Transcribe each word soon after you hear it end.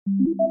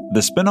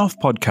The Spin-off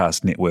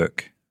Podcast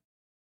Network.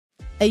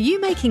 Are you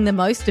making the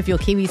most of your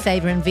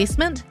KiwiSaver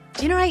investment?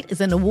 Generate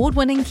is an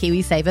award-winning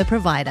KiwiSaver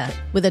provider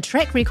with a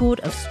track record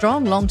of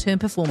strong long-term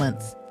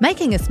performance.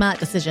 Making a smart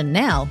decision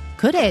now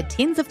could add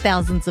tens of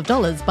thousands of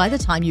dollars by the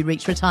time you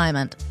reach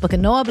retirement. Book a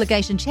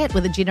no-obligation chat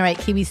with a Generate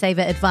KiwiSaver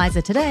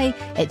advisor today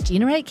at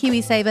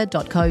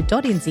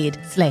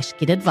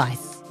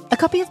generatekiwisaver.co.nz/get-advice. A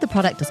copy of the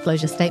product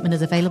disclosure statement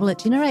is available at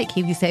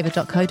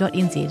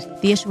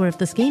generatekiwisaver.co.nz. The issuer of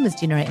the scheme is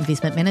Generate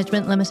Investment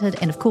Management Limited,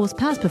 and of course,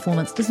 past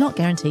performance does not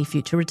guarantee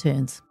future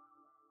returns.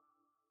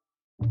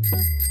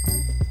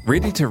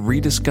 Ready to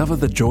rediscover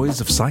the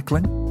joys of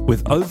cycling?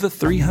 With over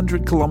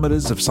 300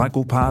 kilometres of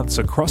cycle paths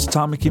across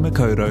Tāmaki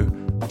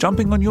Makaurau,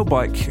 jumping on your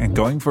bike and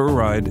going for a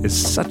ride is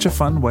such a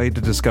fun way to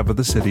discover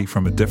the city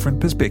from a different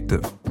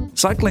perspective.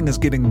 Cycling is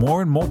getting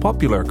more and more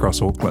popular across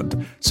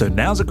Auckland, so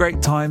now's a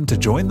great time to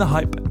join the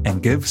hype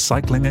and give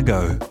cycling a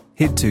go.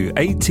 Head to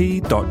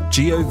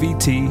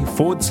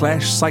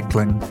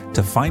at.govt/cycling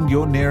to find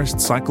your nearest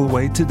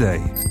cycleway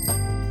today.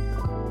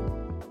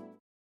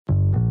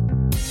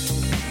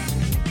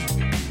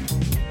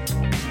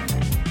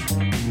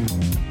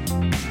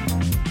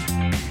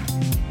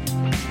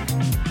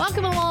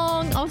 Welcome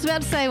along. I was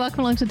about to say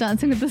welcome along to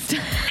Dancing with the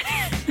Stars.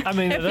 I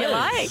mean, If you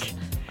like.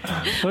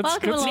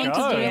 Welcome along to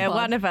go. Yeah,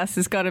 one of us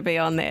has got to be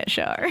on that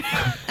show.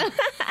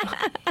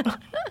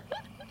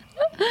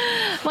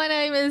 My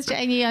name is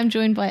Janie. I'm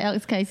joined by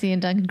Alex Casey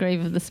and Duncan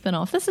Grieve of The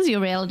Spin-off. This is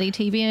your reality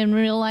TV and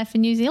real life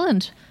in New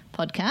Zealand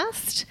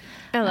podcast.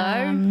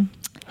 Hello.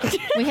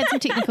 We had some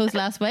technicals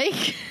last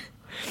week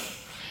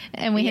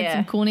and we had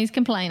some cornies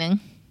complaining.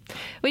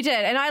 We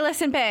did, and I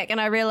listened back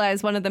and I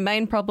realised one of the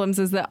main problems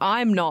is that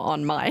I'm not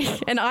on mic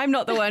and I'm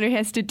not the one who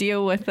has to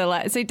deal with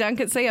the See,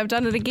 Duncan, I've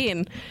done it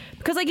again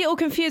because I get all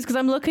confused because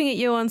I'm looking at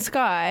you on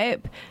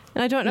Skype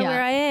and I don't know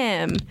where I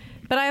am.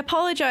 But I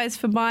apologise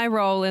for my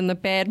role in the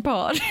bad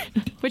pod,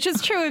 which is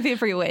true of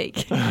every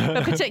week,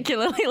 but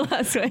particularly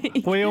last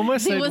week. We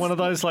almost need one of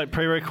those like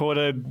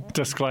pre-recorded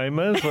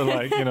disclaimers where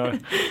like, you know,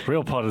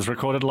 Real Pod is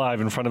recorded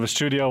live in front of a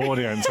studio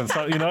audience. And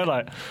so, you know,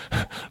 like,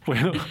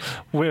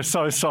 we're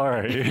so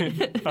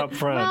sorry up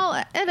front.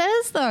 Well, it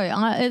is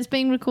though. It's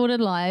being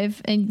recorded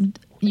live and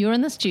you're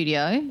in the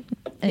studio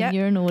and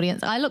you're an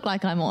audience. I look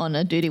like I'm on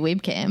a dirty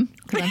webcam.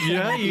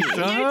 Yeah, you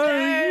do.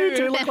 You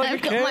do look like I've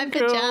a got my camp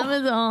girl.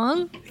 pajamas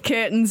on.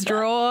 Curtains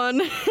drawn.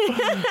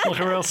 Like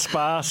a real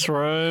sparse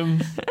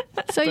room.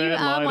 So you Bad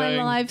are my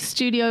lighting. live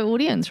studio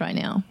audience right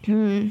now.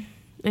 And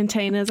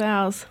Tina's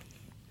ours.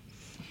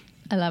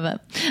 I love it.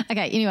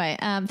 Okay, anyway,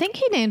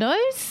 thank you,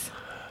 Nando's.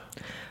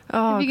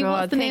 Oh, Have you God.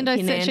 what's the Thank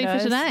Nando's you, sit sheet for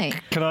Nando's. today?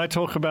 Can I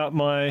talk about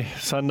my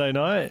Sunday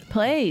night?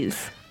 Please.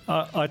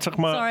 I took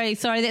my...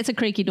 Sorry, that's a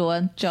creaky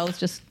door. Joel's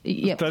just...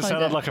 Yep, That close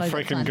sounded it, like a close it,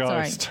 freaking fine.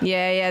 Sorry. ghost.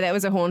 Yeah, that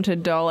was a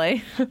haunted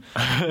dolly.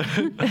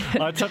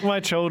 I took my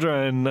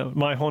children,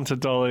 my haunted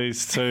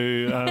dollies,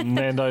 to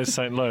Nando's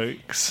St.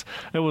 Luke's.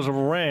 It was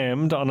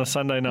rammed on a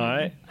Sunday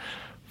night,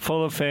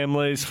 full of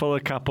families, full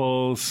of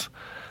couples,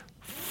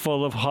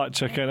 full of hot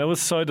chicken. It was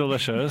so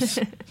delicious.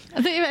 I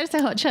thought you were about to say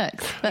hot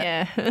chicks. But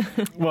Yeah.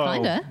 Well,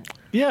 Kinda.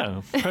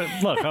 Yeah. But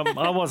look,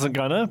 I wasn't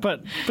gonna,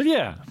 but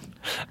yeah.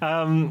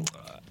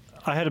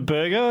 I had a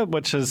burger,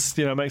 which is,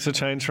 you know, makes a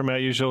change from our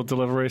usual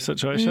delivery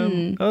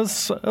situation. It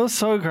was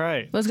so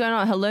great. What's going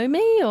on?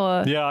 Halloumi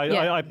or? Yeah,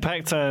 I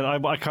packed in. I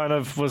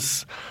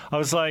was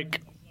like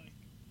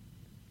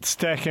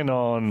stacking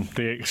on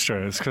the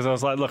extras because I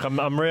was like, look,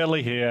 I'm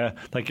rarely here.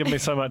 They give me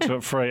so much of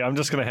it free. I'm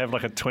just going to have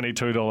like a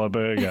 $22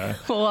 burger.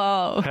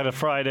 Whoa. Had a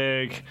fried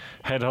egg,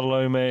 had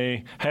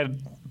halloumi, had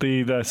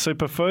the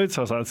superfood. So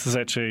I was like, this is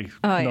actually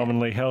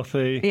nominally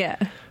healthy. Yeah.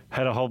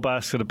 Had a whole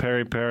basket of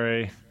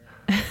peri-peri.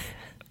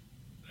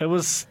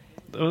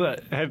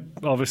 It had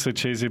obviously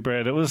cheesy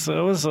bread. It was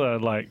a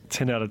like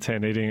 10 out of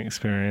 10 eating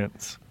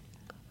experience.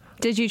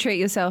 Did you treat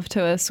yourself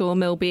to a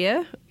sawmill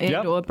beer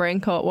or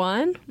Brancott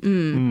wine?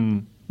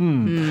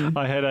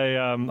 I had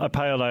a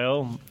pale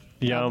ale.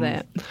 Yum. Love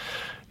that.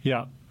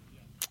 Yeah.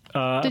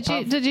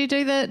 Did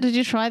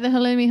you try the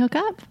halloumi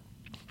hookup?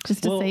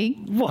 Just to see?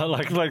 What,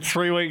 like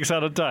 3 weeks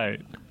out of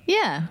date?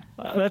 Yeah.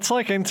 That's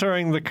like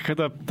entering the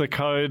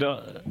code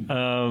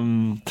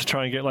to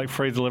try and get like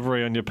free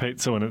delivery on your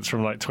pizza when it's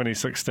from like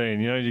 2016.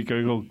 You know, you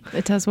Google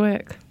It does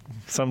work.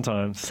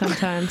 sometimes.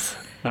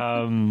 But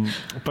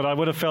I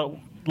would have felt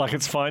like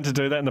it's fine to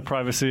do that in the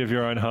privacy of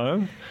your own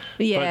home.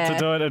 Yeah. But to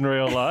do it in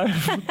real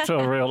life to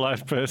a real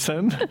life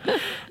person,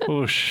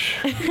 whoosh.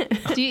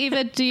 Do you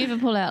ever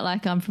pull out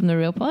like I'm from the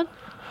real pod?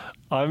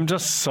 I'm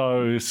just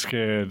so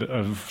scared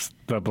of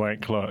the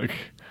blank look.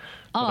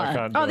 I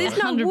can't do there's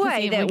it. no 100%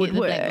 way that we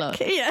would get the black work.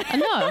 look. Yeah.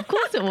 No, of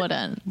course it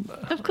wouldn't.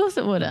 Of course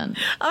it wouldn't.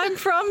 I'm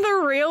from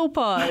the real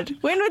pod.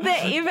 When would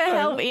that ever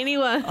help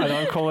anyone? And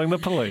I'm calling the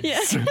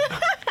police.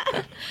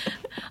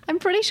 I'm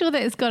pretty sure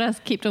that it's got us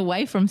kept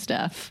away from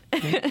stuff.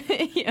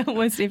 Yeah,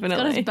 most It's got us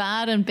definitely.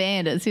 barred and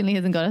banned. It certainly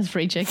hasn't got us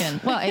free chicken.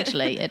 Well,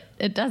 actually,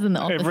 it does in the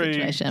opposite Every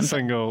situation.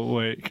 single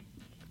week.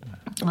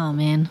 Oh,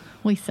 man,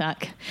 we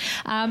suck.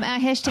 Our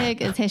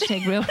hashtag is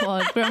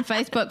 #RealPod. We're on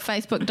Facebook,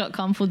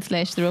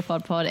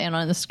 facebook.com/TheRealPodPod, and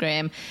on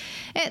Instagram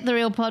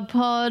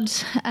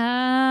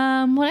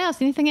 @TheRealPodPod. What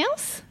else? Anything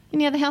else?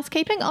 Any other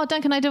housekeeping? Oh,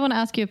 Duncan, I do want to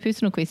ask you a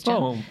personal question.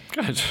 Oh,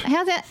 good.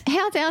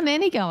 How's our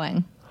nanny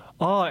going?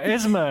 Oh,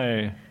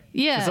 Esme.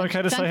 Yeah. Is it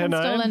okay to say her Duncan's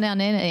name? stolen our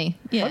nanny.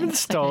 Yeah, I haven't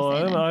it's okay to say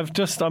her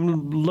stolen. name.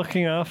 I'm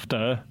looking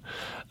after.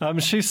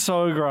 She's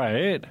so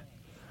great.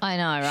 I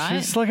know, right?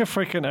 She's like a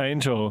freaking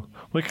angel.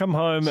 We come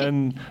home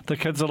and the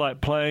kids are like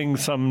playing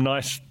some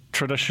nice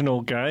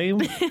traditional game.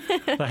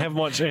 They haven't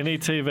watched any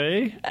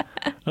TV.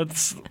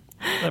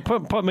 They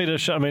put me to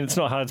shame. I mean, it's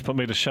not hard to put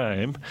me to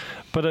shame,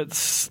 but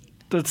it's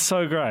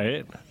so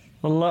great.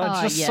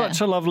 Just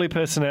such a lovely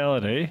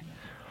personality.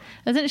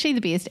 Isn't she the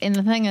best? And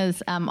the thing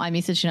is, I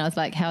messaged her and I was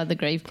like, how are the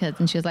Grieve kids?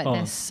 And she was like,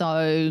 they're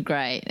so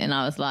great. And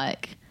I was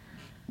like,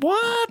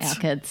 what? Our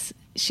kids.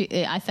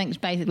 I think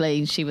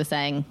basically she was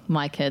saying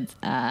my kids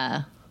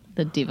are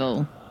the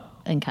devil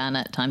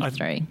incarnate times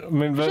 3. I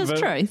mean, which is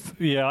truth.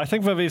 Yeah, I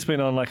think Vivi's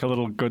been on like a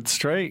little good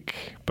streak,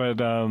 but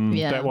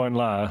that won't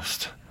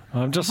last.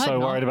 I'm just so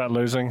worried about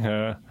losing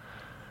her.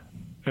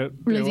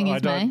 Losing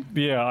Esme?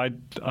 Yeah,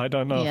 I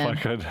don't know if I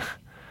could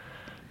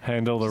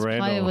handle the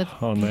Randall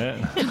on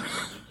that.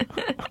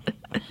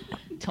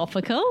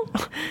 Topical,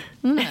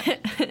 isn't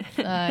it?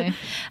 So, okay,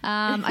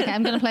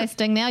 I'm going to play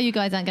Sting now. You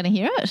guys aren't going to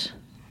hear it.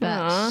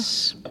 But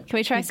can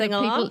we try sing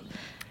along?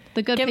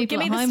 The good people give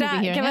me at the home start. will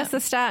be hearing Give it. us the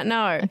start.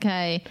 No.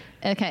 Okay.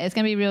 It's going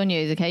to be real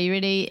news. Okay, you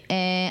ready?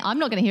 And I'm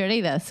not going to hear it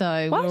either.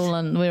 So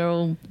we're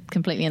all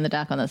completely in the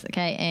dark on this.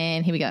 Okay,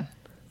 and here we go.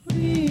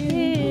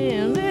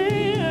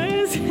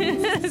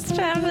 It's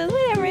time for the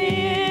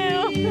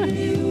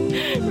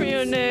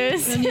real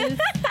news.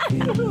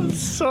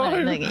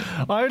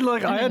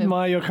 I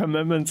admire your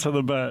commitment to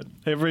the bit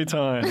every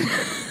time.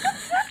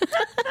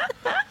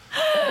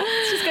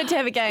 It's just good to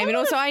have a game, and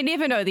also I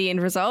never know the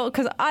end result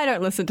because I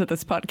don't listen to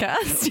this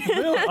podcast.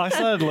 Really? I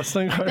started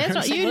listening. That's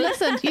right.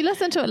 You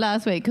listened to it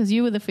last week because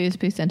you were the first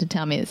person to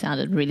tell me it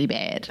sounded really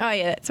bad. Oh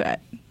yeah, that's right.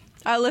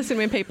 I listen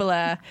when people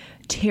are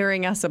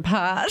tearing us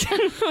apart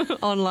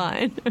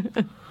online.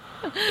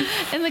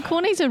 And the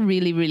Cornies are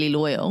really, really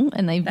loyal,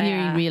 and they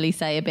very rarely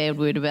say a bad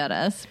word about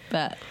us.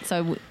 But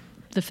so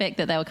the fact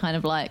that they were kind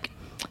of like,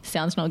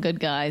 sounds not good,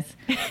 guys,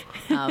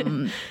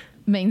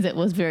 means it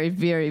was very,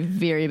 very,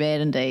 very bad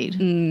indeed.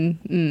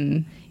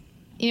 Anyway,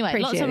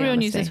 Appreciate lots of real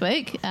news this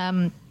week.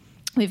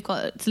 We've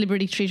got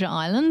Celebrity Treasure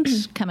Island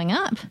coming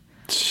up.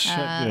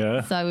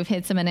 So we've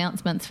had some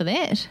announcements for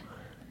that.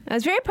 I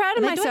was very proud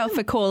of myself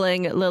for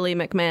calling Lily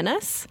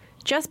McManus.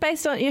 Just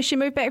based on, she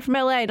moved back from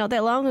LA not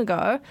that long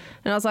ago.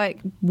 And I was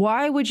like,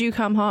 why would you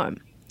come home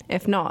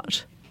if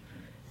not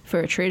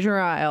for a Treasure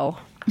Isle?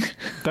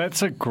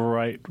 That's a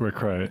great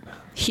recruit.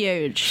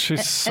 Huge.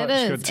 She's such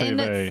good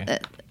TV. And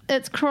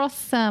it's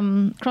cross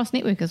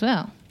network as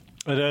well.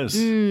 It is.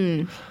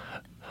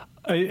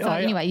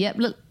 Anyway, yep.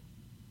 Look,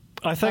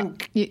 I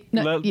think. I'm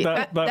doing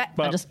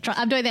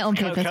that on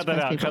purpose. Cut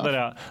that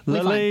out.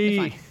 We're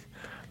Lily.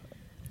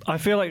 I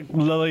feel like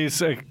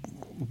Lily's.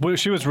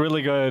 She was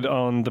really good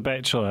on The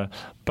Bachelor,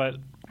 but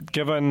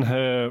given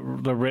the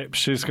rep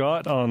she's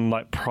got on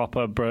like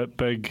proper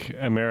big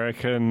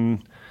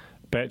American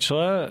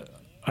Bachelor,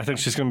 I think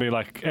she's going to be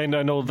like,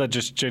 and all the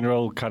just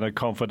general kind of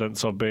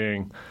confidence of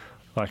being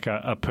like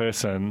a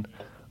person,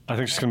 I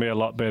think she's going to be a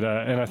lot better.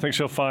 And I think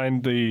she'll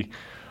find the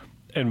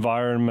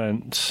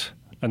environment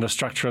and the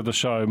structure of the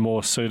show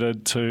more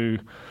suited to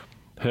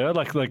her.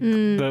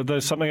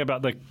 There's something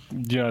about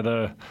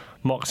the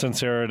mock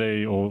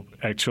sincerity or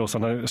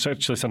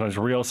sometimes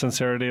real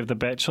sincerity of The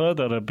Bachelor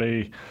that'll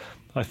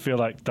I feel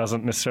like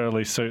doesn't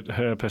necessarily suit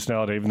her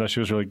personality, even though she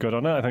was really good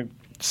on it. I think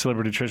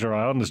Celebrity Treasure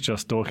Island is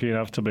just dorky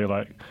enough to be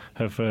like,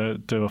 have her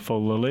do a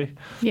full Lily.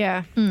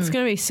 Yeah, it's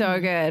going to be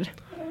so good.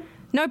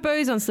 No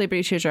booze on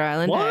Celebrity Treasure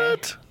Island.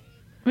 What?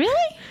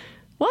 Really?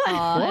 What?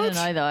 I don't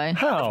know though.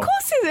 How? Of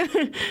course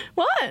there's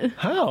what?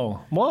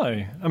 How?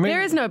 Why? I mean,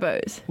 there is no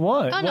booze.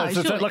 Why? Oh, no, Is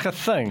that like a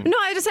thing? No,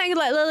 I'm just saying,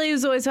 like, Lily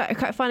was always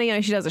quite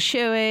funny. She does a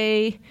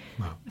shoey.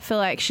 I feel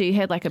like she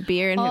had like a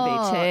beer in her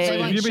VT. They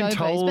won't have you been show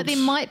told- booze, but there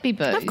might be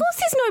booze. Of course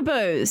there's no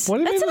booze. What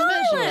do you It's mean an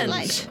there's no island.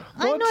 booze?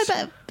 I know,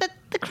 but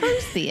the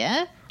crew's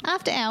there.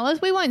 After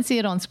hours, we won't see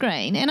it on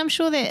screen, and I'm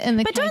sure that in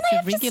the But case don't they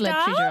of have to regular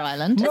starve? Treasure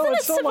Island, No, Isn't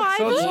it's it not like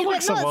Survivor? it's not but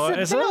like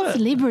Survivor, is but not it?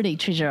 Celebrity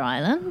Treasure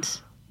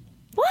Island.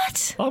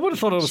 What? I would have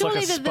thought it was Surely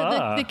like a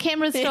spa. the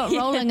cameras start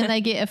rolling and they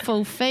get a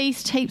full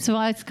feast, heaps of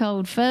ice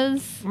cold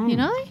fizz. You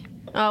know.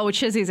 Oh, well,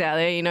 Chizzy's out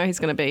there. You know he's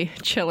going to be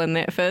chilling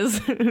that fizz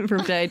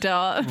from day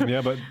dot.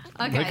 Yeah, but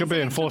he could be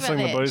so enforcing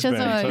the think about booze that.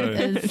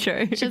 ban too. Is,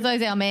 True.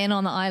 Chizzo's our man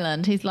on the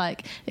island. He's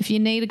like, if you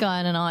need a guy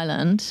on an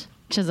island,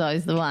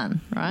 Chizzo's the one,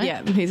 right?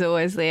 Yeah, he's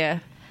always there.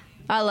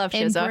 I love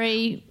And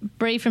Chizzo.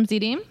 Bree from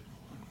ZM.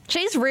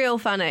 She's real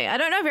funny. I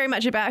don't know very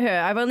much about her.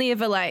 I've only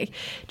ever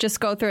just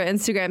scrolled through her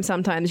Instagram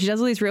sometimes. She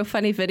does all these real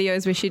funny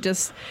videos where she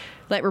just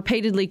like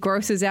repeatedly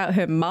grosses out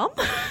her mum,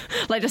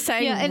 like just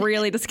saying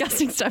really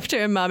disgusting stuff to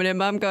her mum, and her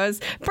mum goes,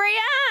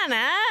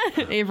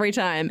 Brianna, every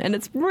time, and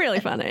it's really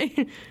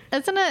funny.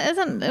 Wasn't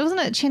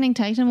it Channing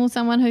Tatum or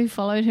someone who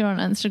followed her on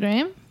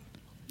Instagram?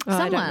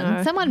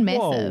 Someone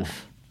massive. Whoa.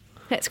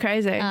 That's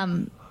crazy.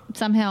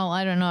 Somehow,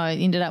 I don't know,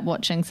 ended up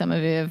watching some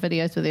of her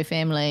videos with her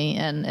family,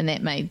 and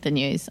that made the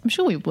news. I'm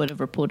sure we would have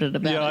reported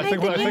about Yeah, it. I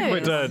think we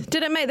did.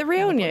 Did it make the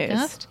real news?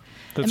 Podcast.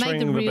 That's It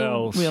made the ringing the real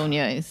bells.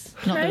 news.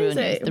 Not the real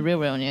Crazy. news, the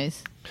real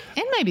news.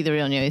 And maybe the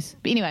real news.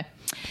 But anyway,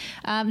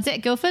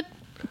 Zach Guilford,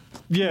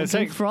 Yeah,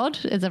 Zach, Fraud,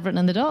 as I've written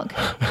in the doc.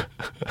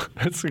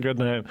 that's a good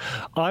name.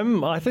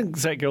 I think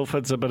Zach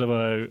Guilford's a bit of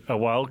a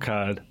wild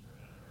card.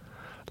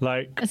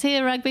 Like, Is he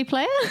a rugby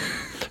player?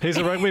 he's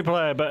a rugby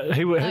player, but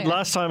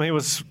last time he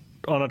was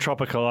on a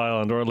tropical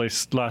island, or at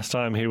least last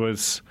time he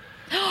was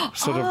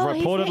sort of Oh,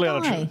 he's reportedly that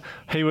on a guy.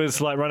 he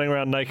was like running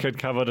around naked,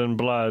 covered in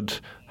blood,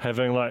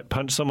 having like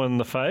punched someone in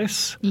the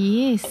face.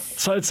 Yes.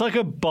 So it's like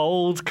a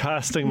bold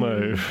casting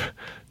move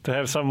to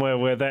have somewhere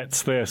where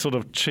that's their sort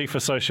of chief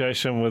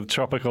association with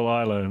tropical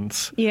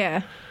islands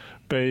Yeah.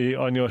 be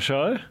on your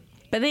show.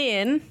 But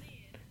then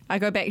I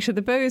go back to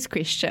the booze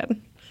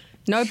question.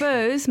 No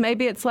booze.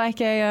 Maybe it's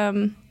like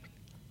a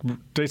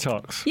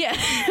Detox. yeah.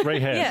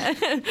 Rehab. Yeah.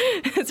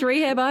 It's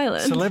Rehab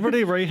Island.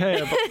 Celebrity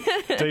rehab.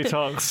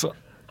 Detox.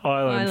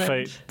 Island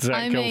Island. feat. Zach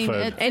I mean,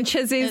 Guilford. And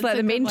Chizzy's It's like a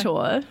the good one.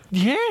 mentor.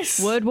 Yes.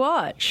 Would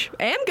watch.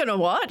 Am gonna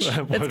watch. It's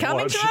Would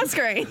coming watch. to our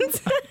screens.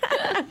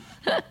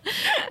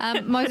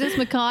 Moses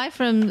Mackay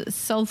from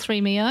Soul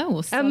 3 Mio.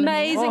 Or Soul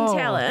Amazing Oh.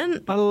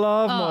 talent. I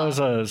love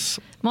Moses.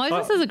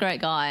 Moses is a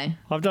great guy.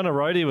 I've done a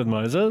roadie with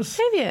Moses.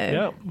 Have you?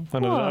 Yep.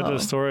 And I did Whoa. a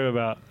story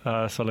about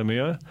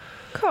Salimio.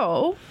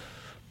 Cool.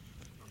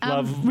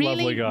 Really,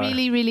 lovely guy.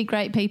 really, really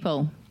great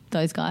people,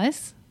 those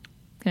guys.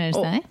 Can I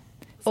just say?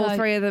 All So,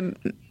 three of them.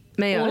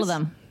 Mios. All of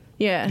them.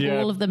 Yeah. Yeah.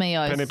 All of the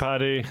Mios. Penny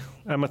Party,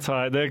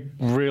 Amatai, they're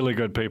really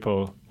good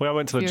people. I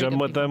went to the Very gym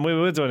good with them. We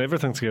were doing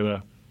everything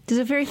together. There's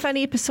a very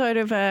funny episode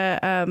of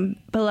a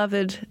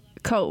beloved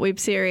cult web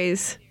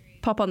series,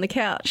 Pop on the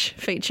Couch,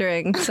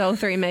 featuring Soul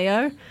 3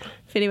 Mio.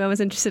 If anyone was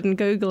interested in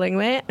Googling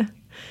that,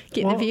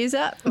 getting Well, the views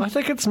up. I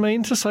think it's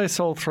mean to say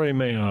Soul 3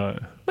 Mio.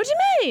 What do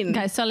you mean?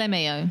 Okay, Sole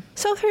Mio.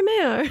 Soul 3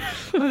 Mio.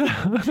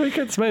 I think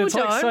it's mean. Well, It's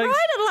don't like saying, write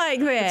it like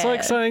that. it's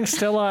like saying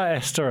Stella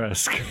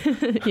asterisk.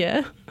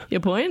 Yeah,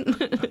 your point.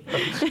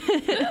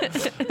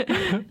 It's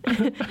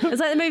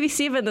like the movie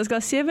Seven. There's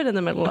got 7 in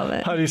the middle of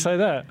it. How do you say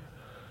that?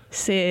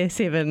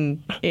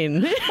 7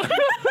 in.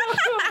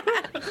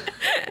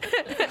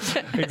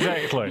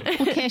 Exactly.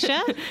 Or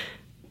Kesha.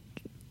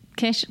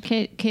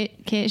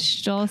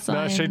 Cash dollar sign.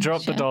 No, she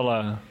dropped the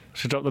dollar.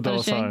 She dropped the dollar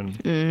did she? sign.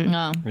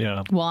 No.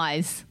 Yeah.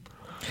 Wise.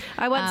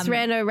 I once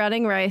ran a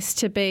running race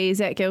to be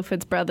Zach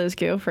Guilford's brother's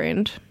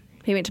girlfriend.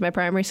 He went to my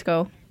primary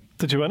school.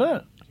 Did you win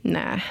it?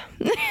 Nah.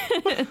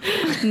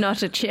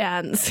 Not a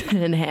chance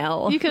in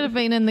hell. You could have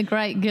been in the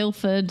great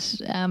Guilford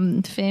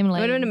family.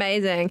 It would have been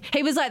amazing.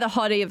 He was like the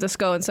hottie of the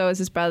school, and so was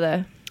his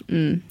brother.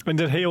 And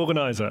did he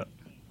organise it?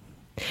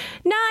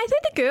 No, I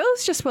think the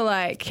girls just were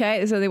like, okay,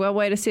 there's only one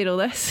way to settle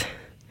this.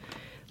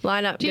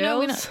 Line up Do you know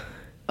when girls.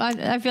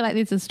 I feel like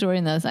there's a story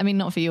in this. I mean,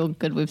 not for your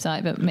good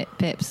website, but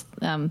perhaps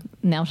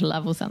Now to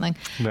Love or something.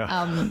 No.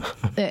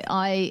 That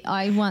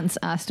I once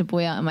asked a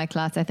boy out in my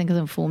class, I think it was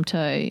in Form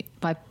 2,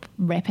 by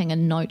wrapping a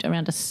note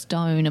around a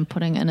stone and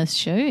putting it in his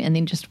shoe and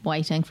then just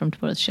waiting for him to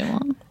put his shoe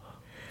on.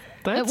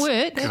 That's it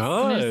worked. good. Can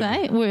I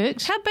say? It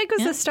worked. How big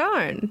was the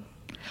stone?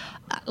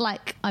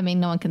 Like, I mean,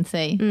 no one can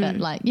see, but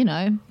like, you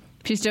know,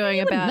 She's doing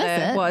You wouldn't about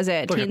miss it. what is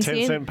it? Like a 10 10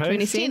 cent, cent piece?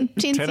 20 cent.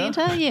 10 Tenner?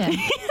 centre, yeah.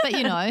 But,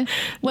 you know,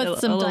 with A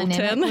some little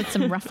dynamic, tin. with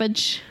some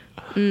roughage.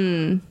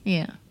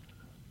 Yeah.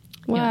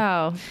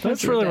 Wow,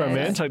 That's really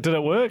romantic. Did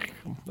it work?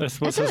 It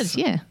did,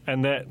 yeah.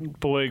 And that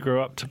boy grew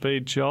up to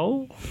be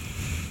Joel?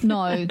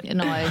 No,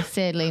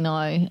 sadly,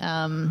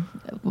 no.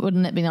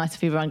 Wouldn't it be nice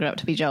if everyone grew up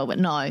to be Joel? But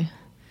no.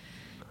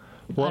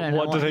 What don't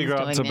know did what he he's grow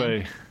up to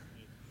doing be?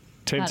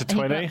 10 to He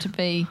grew 20? up to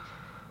be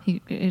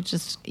he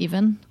just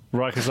Evan.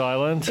 Rikers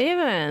Island?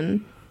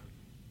 Even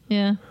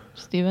Yeah,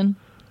 just Evan.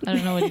 I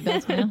don't know what he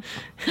does now.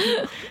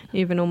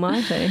 Even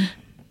Almighty.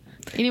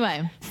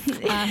 Anyway,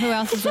 who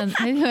else is in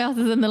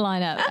the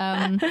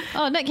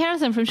lineup? Nick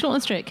Harrison from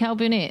Shortland Street, Cal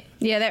Burnett.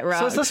 Yeah, that So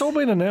rocks. has this all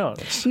been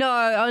announced?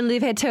 No, only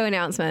they've had 2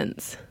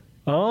 announcements.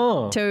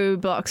 Oh. 2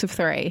 blocks of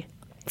 3.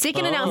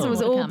 Second Oh. announcement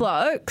was More to all come.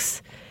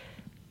 blokes.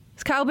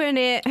 It's Carl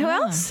Burnett. Who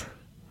else?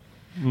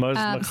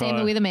 Moses Sam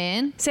the Mackay.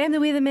 Weatherman. Sam the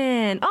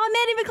Weatherman. Oh,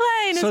 Maddie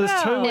McLean So as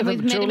there's well. two Yeah,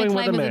 with Maddie dueling McLean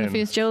was in the Weatherman.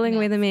 first. Dueling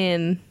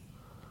Weatherman.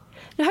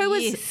 Who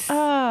was... Yes.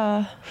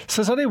 Oh.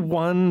 So there's only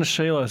one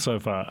Sheila so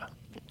far.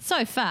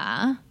 So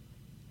far,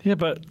 Yeah,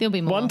 but There'll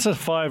be more. 1 to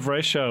 5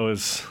 ratio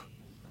is...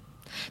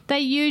 they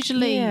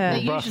usually Yeah.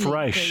 they Rough usually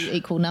race. do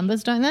equal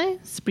numbers, don't they?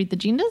 Spread the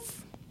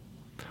genders.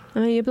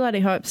 Oh, you bloody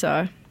hope so.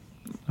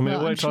 I mean, Well, it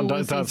I'm worked sure on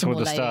we'll see Dancing some with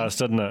the more Stars,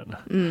 didn't it?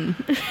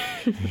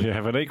 You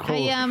have an equal,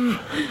 Hey,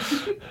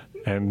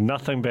 and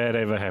nothing bad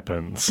ever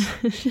happens.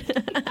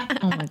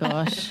 oh my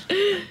gosh.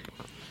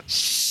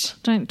 Shh,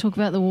 don't talk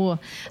about the war.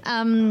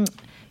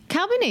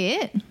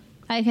 Burnett,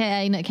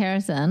 a.k.a. Nick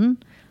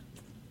Harrison,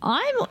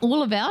 I'm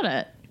all about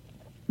it.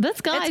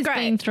 This guy's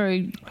been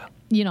through,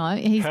 he's been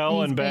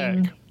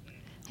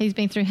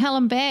through hell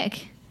and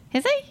back.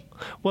 Has he?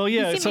 Well,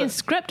 yeah. He sent me a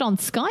script on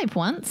Skype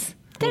once.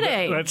 Did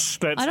he? That's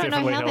I don't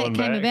know how that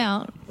came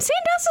about.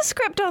 Send us a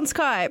script on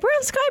Skype. We're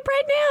on Skype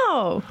right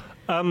now.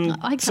 I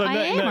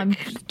am. I'm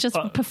just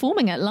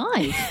performing it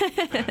live.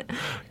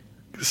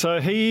 So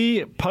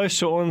he,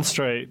 post-Shortland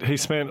Street, he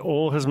spent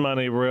all his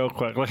money real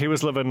quick. Like, he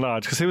was living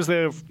large because he was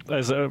there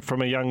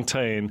from a young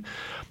teen.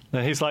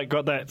 And he's like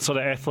got that sort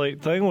of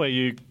athlete thing where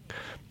you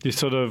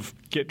sort of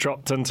get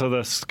dropped into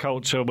this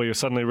culture where you're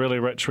suddenly really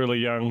rich, really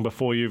young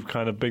before you've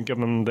kind of been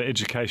given the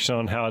education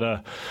on how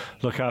to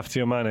look after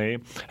your money.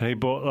 And he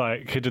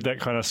did that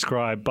kind of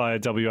Scribe, buy a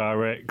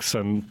WRX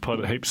and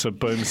put heaps of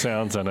boom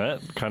sounds in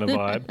it kind of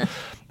vibe.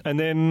 And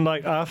then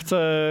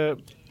after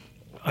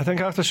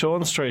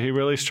Shortland Street, he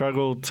really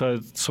struggled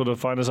to sort of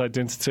find his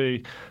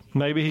identity.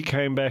 Maybe he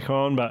came back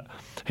on, but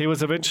he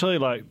was eventually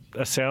like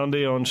a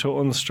soundie on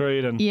Shortland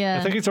Street, and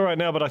I think he's all right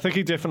now. But I think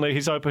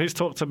he's open. He's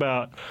talked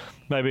about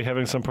maybe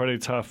having some pretty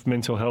tough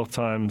mental health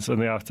times in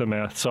the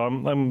aftermath. So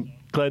I'm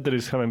glad that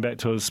he's coming back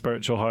to his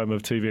spiritual home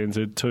of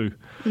TVNZ too.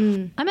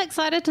 I'm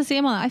excited to see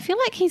him on. I feel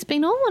like he's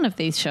been on one of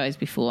these shows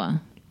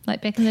before,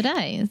 like back in the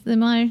day.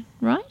 Am I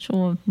right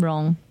or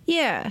wrong?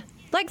 Yeah,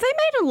 like they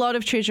made a lot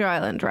of Treasure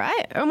Island,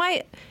 right? Or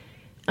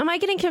Am I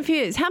getting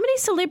confused? How many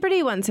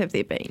celebrity ones have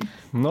there been?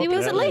 There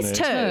was at least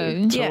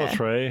two. Two or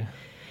three.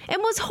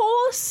 And was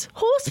Horse?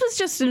 Horse was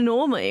just a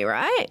normie,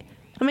 right?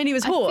 I mean, he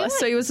was Horse,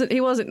 so he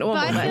wasn't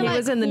normal, but he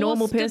was in the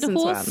normal person's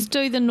one. Did Horse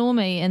do the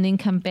normie and then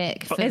come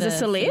back as a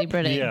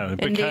celebrity? Yeah,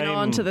 and then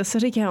on to the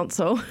city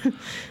council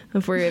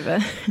of wherever.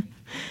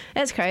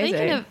 That's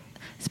crazy.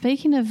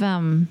 Speaking of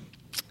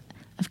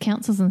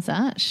councils and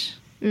such,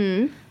 what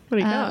do you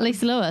got?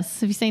 Lisa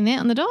Lewis, have you seen that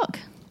on the doc?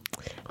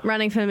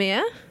 Running for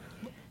mayor.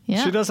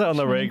 Yeah. She does that on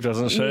the rig,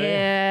 doesn't she?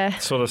 Yeah.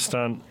 Sort of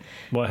stunt,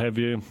 what have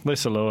you.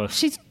 Lisa Lewis.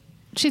 She's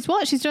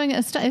what? She's doing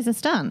it as a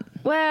stunt.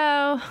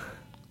 Well,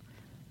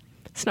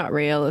 it's not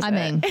real, is it? I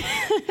mean,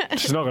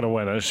 she's not going to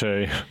win, is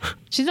she?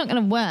 She's not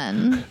going to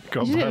win.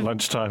 Got my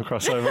lunchtime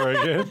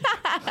crossover again.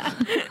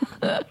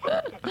 But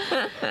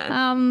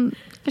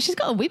she's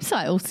got a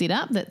website all set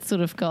up that's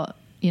sort of got,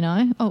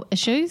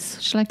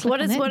 issues. Shall I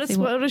click on that?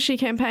 What is she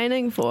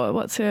campaigning for?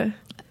 What's her...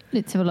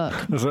 Let's have a look.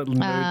 Is it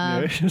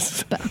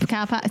news?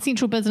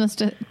 Central Business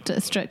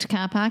District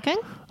car parking.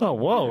 Oh,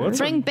 whoa.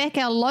 Bring back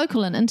our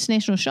local and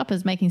international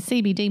shoppers, making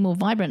CBD more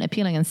vibrant,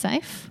 appealing and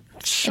safe.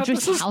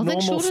 This is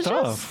normal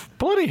stuff.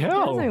 Bloody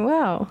hell. Oh,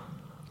 wow.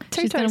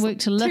 She's going to work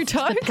to lift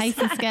the pace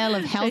and scale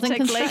of housing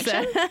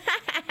construction.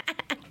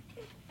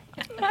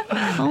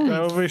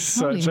 That would be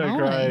such a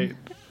great...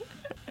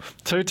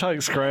 2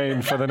 Tokes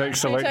green for the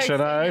next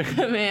election,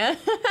 eh?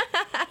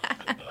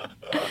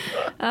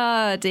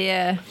 Oh,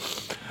 dear.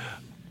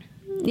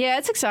 Yeah,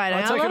 it's exciting.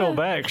 I take it all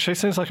back. She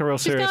seems like a real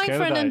serious candidate. She's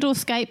going for an indoor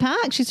skate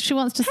park. She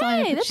wants to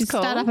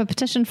start up a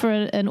petition for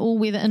an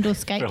all-weather indoor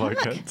skate park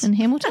in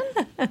Hamilton.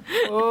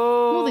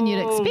 More than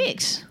you'd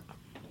expect.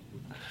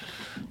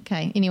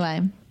 Okay, anyway.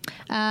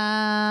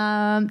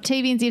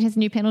 TVNZ has a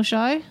new panel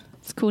show.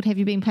 It's called Have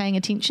You Been Paying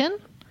Attention?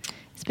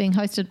 It's being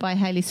hosted by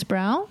Hayley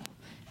Sproul.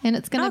 And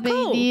it's going to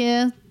be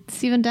there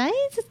 7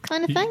 days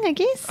kind of thing, I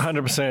guess.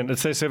 100%.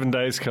 It's their 7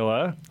 days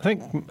killer. I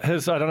think I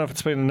don't know if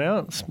it's been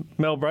announced,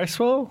 Mel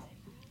Bracewell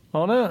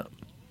on it.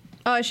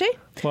 Oh, is she?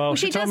 Well,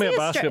 she told me at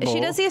basketball.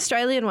 She does the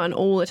Australian one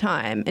all the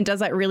time and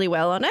does really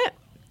well on it.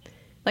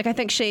 Like, I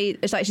think she's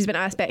been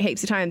asked back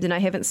heaps of times, and I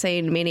haven't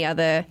seen many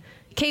other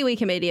Kiwi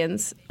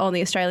comedians on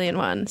the Australian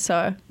one,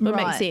 so it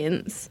makes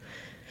sense.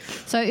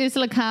 So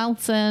Ursula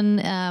Carlson,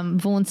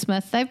 Vaughan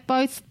Smith, they've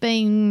both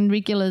been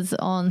regulars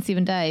on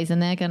 7 days,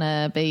 and they're going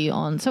to be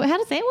on. So how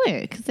does that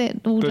work? Is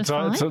that all just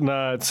fine?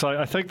 No, it's like,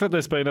 I think that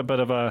there's been a bit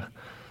of a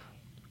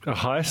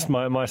heist.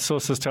 My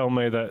sources tell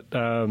me that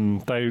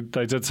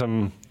they did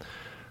some.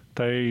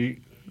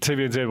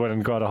 TVNZ went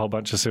and got a whole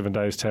bunch of 7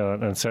 days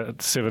talent, and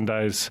 7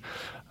 days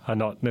are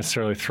not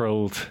necessarily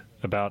thrilled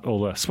about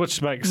all this, which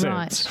makes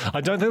sense. Right.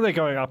 I don't think they're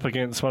going up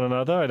against one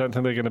another. I don't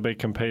think they're going to be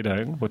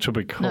competing, which would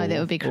be cool. No, that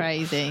would be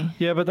crazy.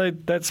 Yeah,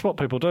 but that's what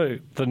people do.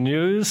 The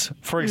news,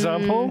 for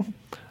example.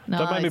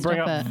 Don't make me bring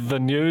up the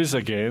news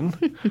again.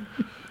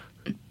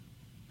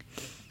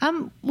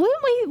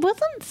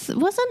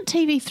 Wasn't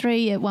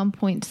TV3 at one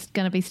point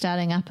going to be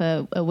starting up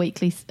a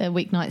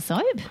weeknight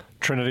soap?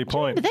 Trinity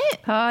Point.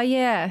 Oh,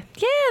 yeah.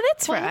 Yeah,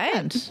 that's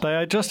right.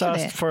 They just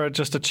asked for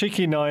just a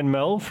cheeky 9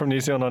 mil from New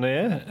Zealand On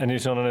Air, and New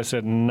Zealand On Air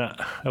said, nah.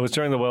 It was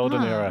during the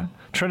Weldon era.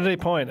 Trinity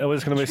Point. It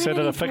was going to be set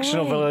at a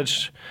fictional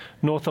village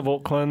north of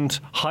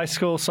Auckland. High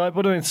school soap.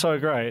 Would have been so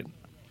great.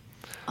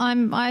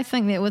 I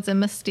think that was a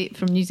misstep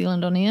from New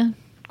Zealand On Air,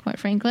 quite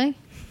frankly.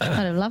 I'd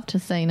have loved to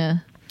have seen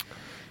a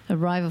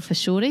rival for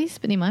shorties,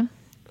 but anyway.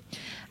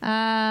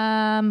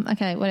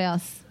 Okay, what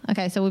else?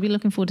 Okay, so we'll be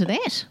looking forward to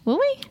that, will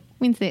we?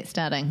 When's that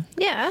starting?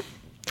 Yeah.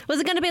 Was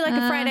it going to be like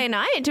a Friday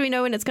night? Do we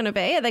know when it's going to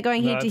be? Are they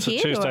going head to it's a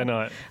head? Tuesday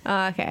night.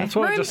 Oh, okay. That's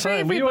what I'm just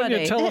saying. Were you on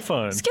your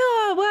telephone?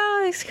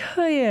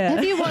 Yeah.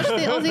 Have you watched the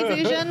Aussie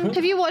version?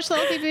 Have you watched the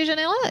Aussie version,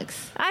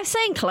 Alex? I've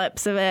seen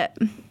clips of it.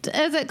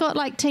 Has it got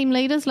like team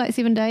leaders like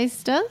 7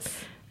 Days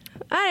does?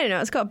 I don't know.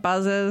 It's got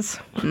buzzers.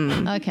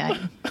 Okay.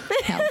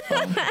 Helpful.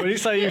 When you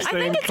say you've seen I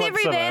think it's clips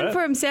every of man it,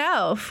 for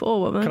himself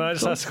or woman. can I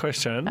just ask a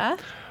question? Huh?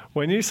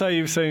 When you say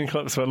you've seen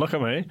clips of it, look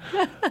at me.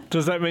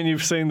 Does that mean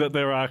you've seen that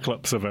there are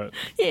clips of it?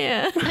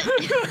 Yeah.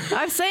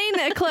 I've seen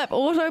a clip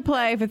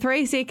autoplay for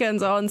 3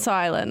 seconds on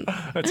silent.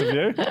 That's a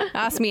view.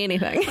 Ask me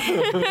anything.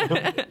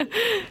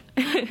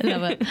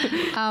 Love it.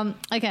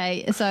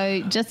 Okay,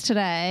 so just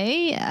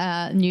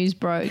today, news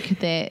broke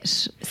that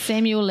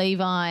Samuel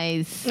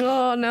Levi's.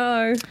 Oh,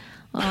 no.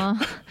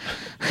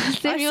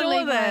 Samuel saw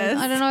Levi's. this.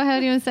 I don't know how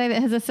do you say that.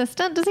 His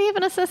assistant. Does he have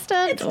an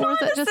assistant, or is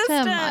not it just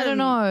him? I don't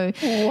know.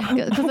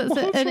 Because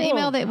it's an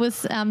email that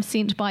was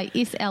sent by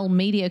SL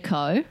Media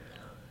Co.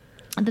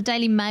 The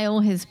Daily Mail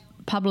has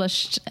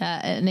published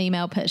an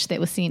email pitch that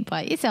was sent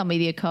by SL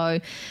Media Co.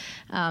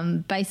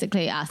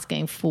 Basically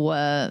asking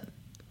for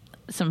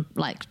some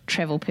like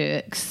travel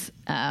perks.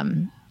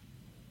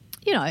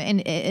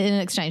 In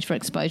exchange for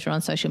exposure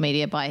on social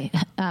media by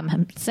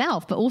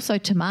himself, but also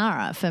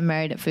Tamara for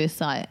Married at First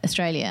Sight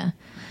Australia.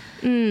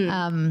 So,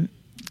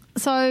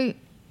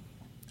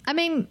 I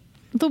mean,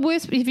 the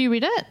worst. Have you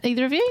read it?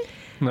 Either of you?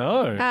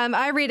 No.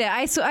 I read it.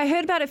 I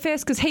heard about it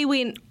first because he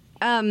went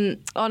on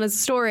his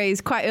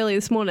stories quite early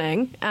this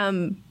morning,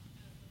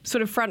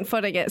 sort of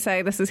front-footing it,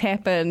 saying this has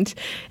happened.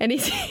 And he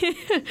said,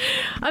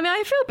 I mean,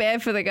 I feel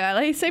bad for the guy.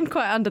 Like, he seemed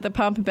quite under the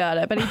pump about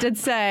it, but he did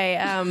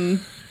say...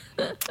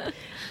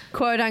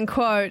 quote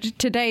unquote,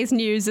 today's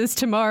news is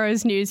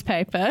tomorrow's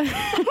newspaper.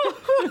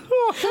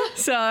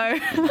 So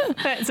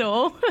that's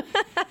all.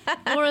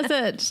 Or is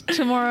it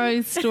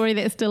tomorrow's story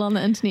that's still on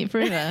the internet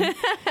forever?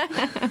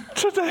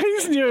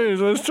 Today's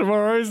news is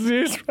tomorrow's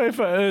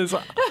newspaper is.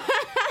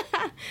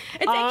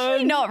 It's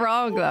actually not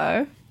wrong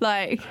though.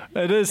 Like,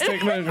 it is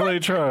technically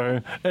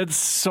true. It's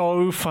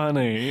so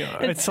funny.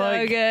 It's so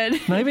like,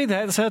 good. Maybe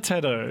that's our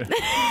tattoo.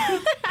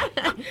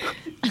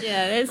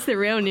 Yeah, that's the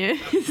real news.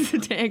 The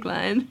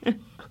tagline.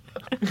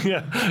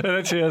 Yeah, it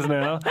actually is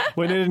now.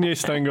 We need a new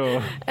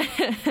stingle.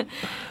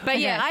 But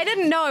yeah, I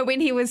didn't know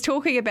when he was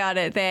talking about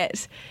it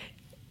that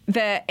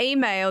the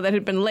email that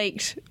had been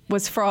leaked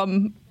was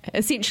from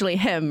essentially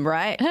him,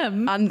 right?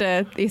 Him?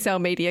 Under the SL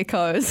Media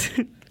Co's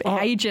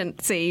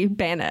agency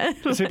banner.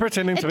 Is he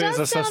pretending to It be his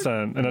does sound-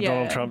 assistant in a Yeah.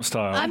 Donald Trump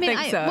style? I mean,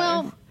 think so.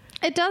 well,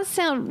 it does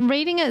sound.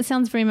 Reading it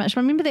sounds very much.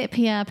 Remember that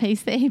PR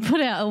piece that he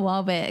put out a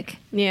while back?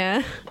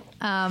 Yeah.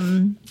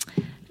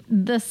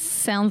 This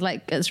sounds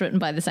like it's written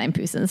by the same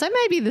person, so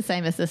maybe the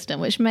same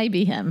assistant, which may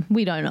be him.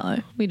 We don't know.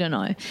 We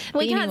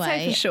But can't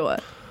say for sure.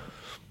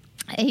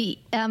 He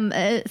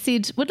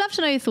said, would love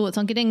to know your thoughts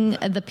on getting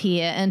the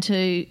pair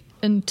into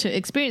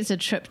experience a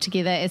trip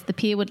together, as the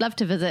pair would love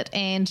to visit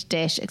and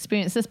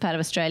experience this part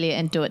of Australia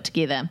and do it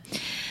together.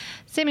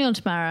 Samuel and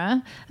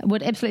Tamara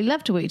would absolutely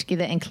love to work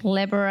together and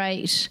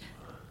collaborate.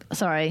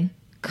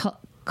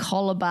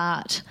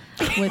 Collaborate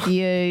with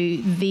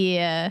you.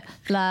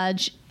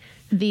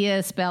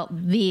 They're spelt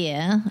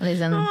there,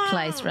 as in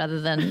place rather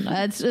than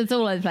it's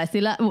all over the place.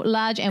 They're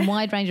large and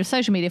wide range of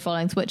social media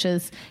followings, which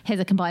has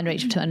a combined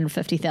reach of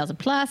 250,000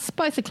 plus.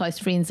 Both are close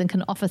friends and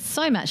can offer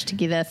so much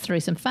together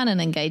through some fun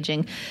and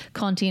engaging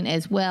content,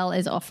 as well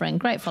as offering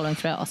great following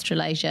throughout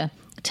Australasia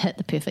to hit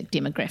the perfect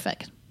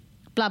demographic.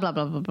 Blah blah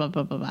blah blah blah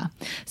blah blah blah.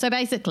 So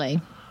basically,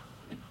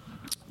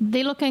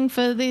 they're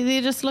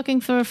just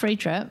looking for a free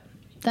trip.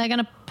 They're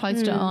going to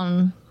post it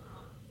on,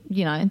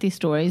 their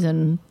stories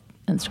and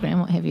Instagram,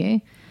 what have you.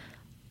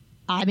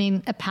 I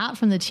mean, apart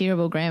from the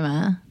terrible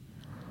grammar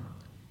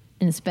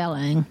and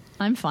spelling,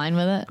 I'm fine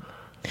with it.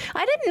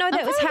 I didn't know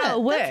that was how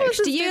it works.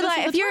 Do you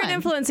if you're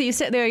an influencer, you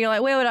sit there and you're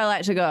like, where would I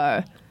like to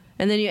go?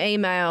 And then you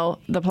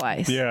email the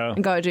place. Yeah.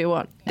 And go do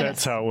what?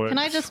 That's how it works. Can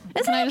I just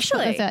put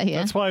actually? this out here?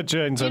 That's why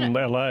Jane's in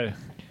LA.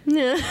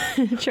 Yeah,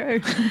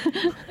 true.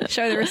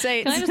 Show the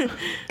receipts.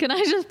 Can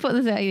I just put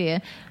this out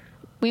here?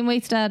 When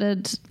we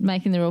started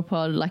making the Real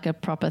Pod like a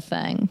proper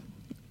thing,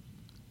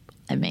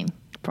 but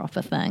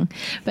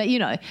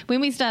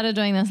when we started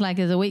doing this like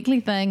as a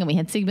weekly thing and we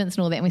had segments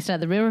and all that, and we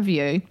started the Real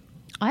Review,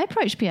 I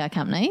approached PR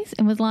companies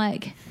and was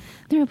like,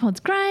 the Real Pod's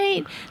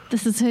great,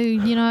 this is who,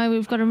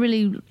 we've got a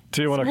really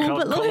Do you want to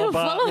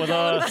collaborate with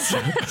us?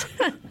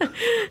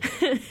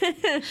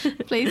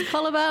 please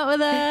collaborate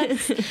with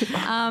us.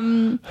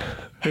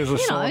 Here's a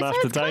song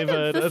after it's kind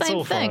of David. the It's same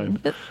all thing.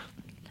 fine.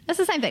 It's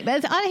the same thing,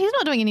 but he's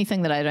not doing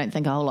anything that I don't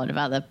think a whole lot of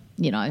other,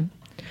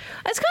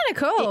 It's kind of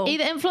cool.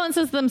 either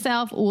influencers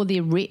themselves or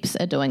their reps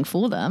are doing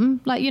for them.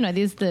 Like,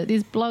 there's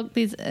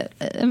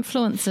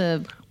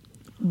influencer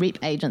rep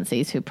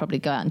agencies who probably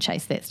go out and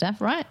chase that stuff,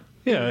 right?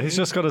 Yeah, he's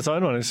just got his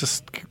own one. He's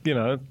just,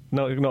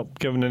 not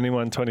giving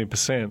anyone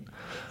 20%.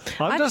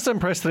 I'm just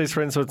impressed that he's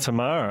friends with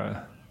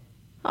Tamara.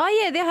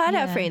 Oh, yeah, they're hard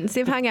out friends.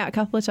 They've hung out a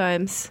couple of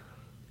times.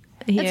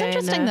 It's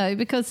interesting, though,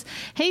 because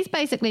he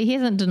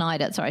hasn't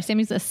denied it. Sorry,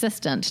 Sammy's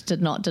assistant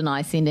did not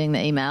deny sending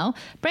the email.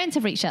 Brands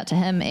have reached out to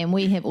him, and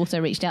we have also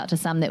reached out to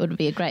some that would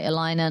be a great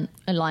alignment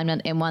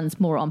and one's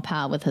more on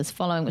par with his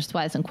following, which is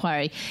why this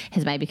inquiry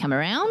has maybe come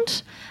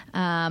around.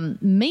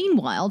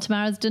 Meanwhile,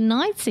 Tamara's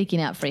denied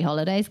seeking out free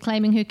holidays,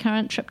 claiming her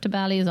current trip to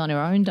Bali is on her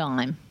own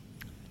dime.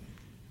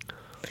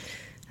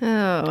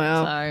 Oh,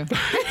 well. So,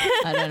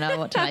 I don't know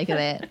what to make of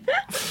that.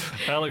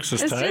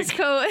 Alex's It's take. just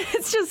cool.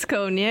 It's just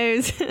cool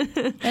news.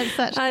 It's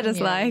such I cool just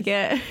news. like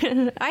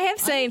it. I have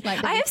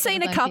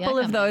seen a couple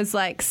of those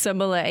like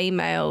similar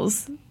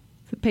emails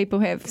that people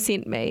have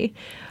sent me.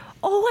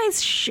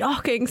 Always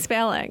shocking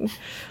spelling.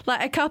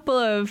 Like a couple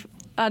of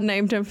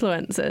unnamed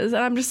influencers, and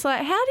I'm just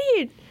like, how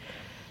do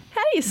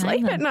you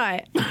sleep at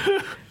night?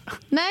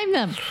 Name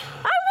them.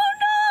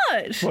 I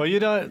will not. Well, you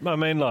don't. I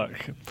mean, look.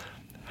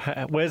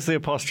 Where's the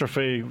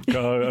apostrophe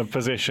go of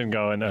possession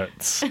going?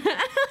 It's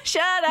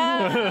Shut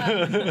up.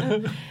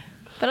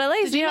 But at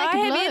least, you I make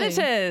it have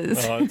blue?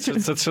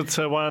 editors. it's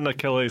one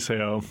Achilles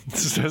heel.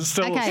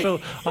 Still,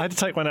 I had to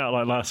take one out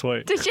like last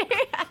week. Did you?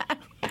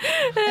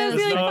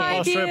 There's like no 5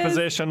 apostrophe years.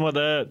 possession with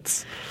it.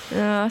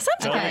 Sometimes.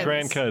 Tell the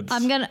grandkids.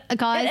 I'm going to,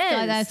 guys,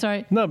 It no, is.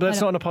 sorry. No, but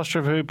that's not an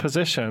apostrophe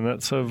possession.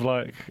 That's of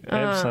like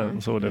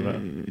absence or whatever.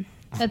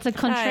 It's a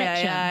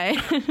contraction.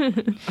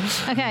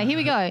 Aye. Okay, here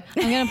we go. I'm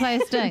going to play a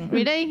sting.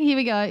 Ready? Here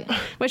we go.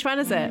 Which one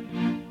is it?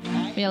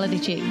 Reality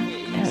check.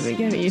 I've been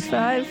giving you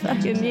 5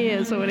 fucking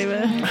years or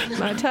whatever.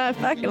 My entire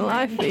fucking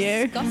life for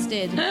you.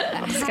 Disgusted.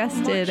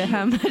 Disgusted at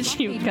how much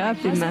you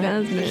copied my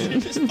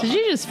husband. Did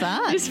you just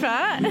fart? Just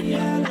fart?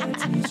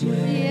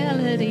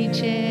 Reality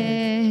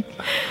check.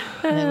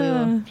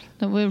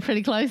 We were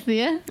pretty close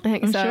there. I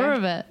think I'm so. sure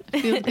of it.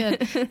 Feels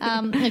good.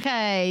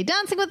 Okay,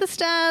 Dancing with the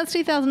Stars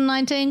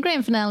 2019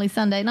 grand finale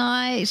Sunday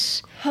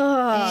night.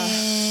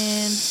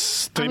 And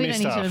Steamy we don't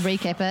stuff. need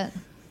to recap it,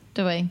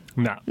 do we?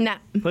 Nah. Nah.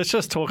 Let's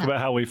just talk about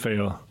how we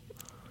feel.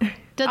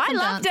 Did I some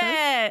loved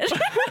dances. it.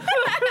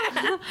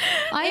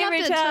 I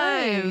Every loved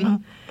it too.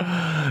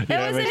 It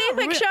was an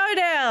epic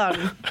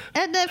showdown.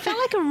 It felt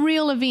like a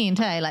real event,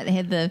 hey? Like they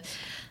had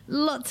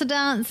lots of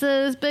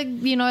dancers,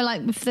 big,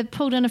 like if they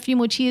pulled in a few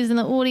more chairs in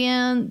the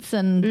audience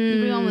and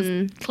everyone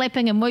was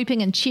clapping and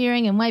whooping and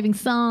cheering and waving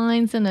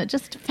signs, and it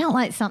just felt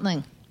like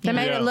something. They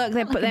made Yeah. it look.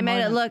 They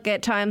made it look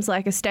at times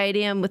like a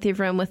stadium with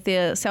everyone with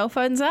their cell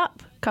phones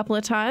up. A couple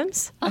of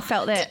times, I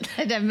felt that.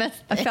 I don't miss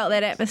I felt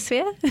that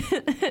atmosphere.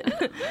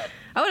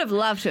 I would have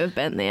loved to have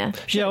been there.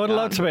 Yeah, I would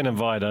love to have been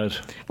invited.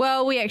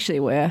 Well, we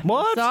actually were.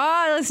 What? So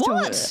let's talk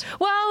What? about it.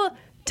 Well,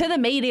 to the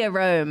media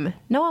room.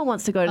 No one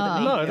wants to go to the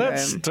media No,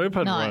 that's room.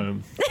 stupid No.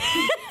 room.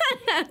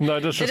 No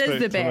disrespect. It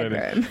is the to bad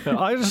media. room. Yeah,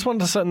 I just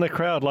want to sit in the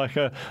crowd like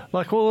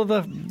all of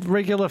the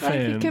regular Like a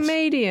fans.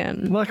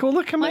 comedian. Like all the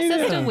My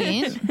comedians. sister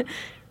went.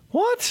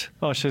 What?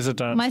 Oh, she's a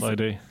dance My s-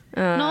 lady.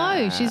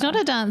 No, she's not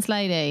a dance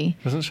lady.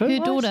 Isn't she? Her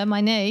What? daughter,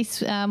 my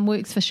niece,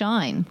 works for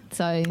Shine.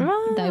 So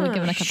they were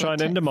given a couple Shine of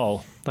tips.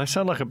 Endemol. They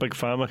sound like a big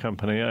pharma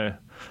company, eh?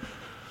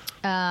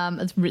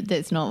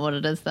 That's not what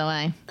it is, though,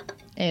 eh?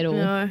 At all.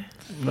 No.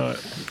 No.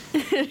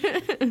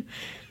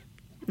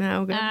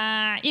 No, good.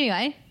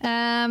 Anyway,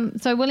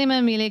 so William and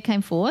Amelia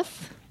came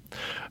forth.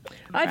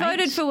 I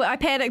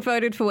panic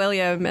voted for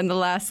William in the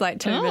last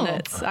 2 Oh.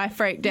 minutes. I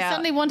freaked You out.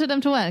 suddenly wanted him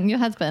to win, your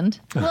husband.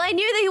 Well, I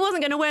knew that he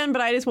wasn't going to win,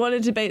 but I just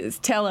wanted to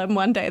tell him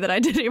one day that I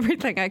did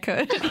everything I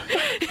could.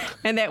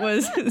 And that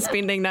was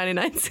spending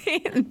 99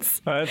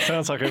 cents. That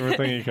sounds like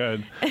everything you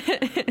could.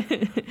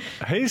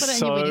 He's Put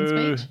it in your wedding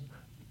so speech.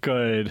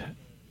 good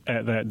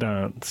at that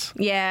dance.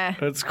 Yeah.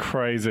 It's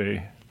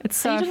crazy. It's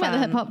So so you're talking fun.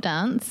 about the hip hop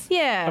dance?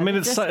 Yeah. I mean,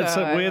 it's so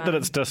disco weird that one.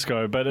 it's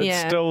disco, but it's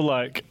Yeah. still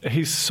like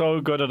he's so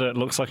good at it. It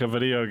looks like a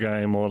video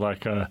game or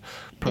like a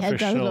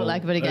professional. look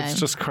like a video It's game.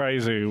 just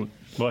crazy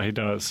what he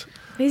does.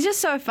 He's just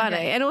so funny.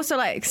 Okay. And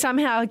also,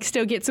 somehow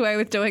still gets away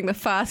with doing the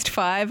fast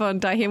 5 on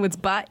Dahenwood's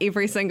butt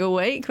every single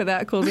week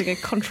without causing a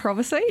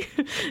controversy.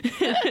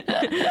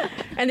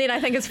 And then I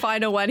think his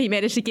final one, he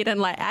managed to get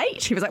in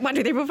 8. He was like, 1,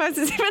 2, 3, 4, 5,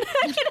 6, 7,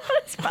 8 on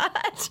his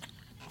butt.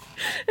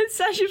 It's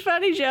such a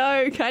funny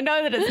joke. I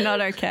know that it's not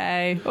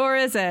okay. Or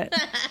is it?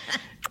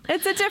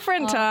 It's a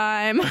different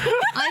time.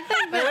 I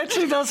think It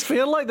actually does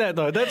feel like that,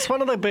 though. That's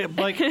one of the bit,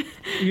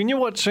 when you're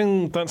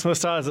watching Dancing with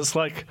the Stars, it's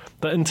like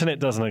the internet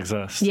doesn't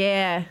exist.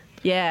 Yeah.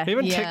 Yeah.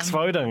 Even Yeah. text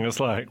voting is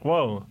like,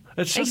 whoa,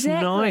 it's just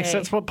Exactly. nice.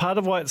 That's what part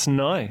of why it's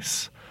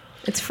nice.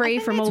 It's free I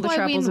think from all the that's why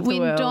troubles of the when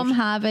world. Dom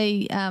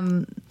Harvey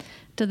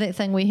did that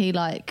thing where he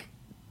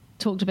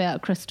talked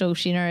about Crystal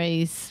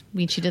Shinnery's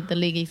when she did the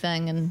leggy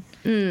thing and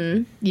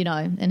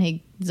and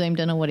he zoomed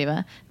in or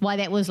whatever, why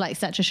that was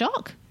such a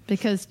shock,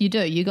 because you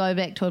go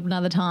back to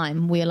another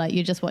time where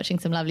you're just watching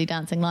some lovely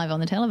dancing live on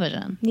the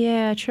television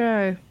Yeah,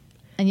 true.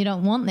 and you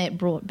don't want that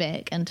brought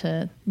back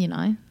into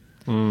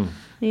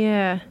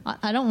Yeah.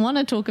 I don't want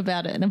to talk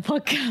about it in a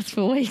podcast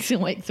for weeks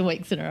and weeks and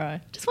weeks in a row.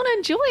 Just want to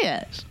enjoy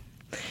it.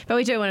 But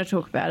we do want to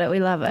talk about it. We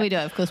love it. We do,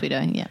 of course we do,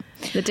 yeah.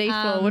 The D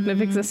floor wouldn't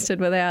have existed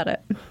without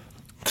it.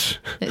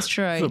 That's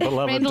true. The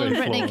beloved Randall and D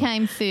Brittany floor.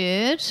 came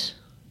third.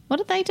 What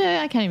did they do?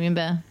 I can't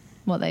remember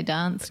what they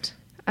danced.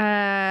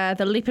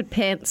 The leopard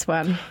pants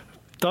one.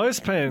 Those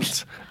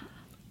pants,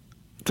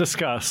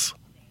 discuss.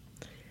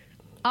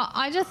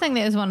 I just think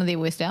that was one of their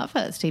worst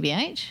outfits,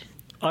 TBH.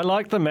 I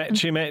like the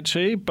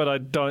matchy, but I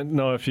don't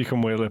know if you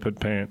can wear leopard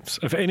pants.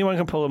 If anyone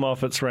can pull them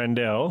off, it's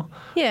Randell.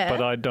 Yeah.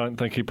 But I don't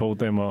think he pulled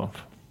them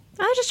off.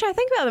 I was just trying to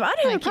think about them. I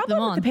don't have a keep them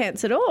problem with the on.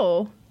 pants at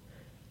all.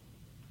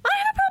 I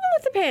don't have a problem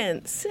with the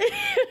pants.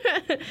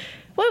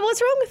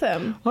 What's wrong with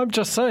them? I'm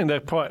just saying they're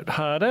quite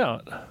hard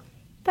out.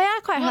 They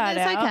are quite Well, hard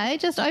that's out. okay.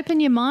 Just open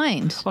your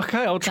mind.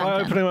 Okay, I'll try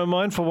Duncan. opening my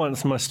mind for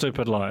once in my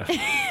stupid life. Okay.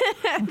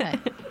 I'll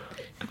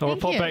Thank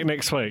report you. back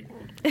next week.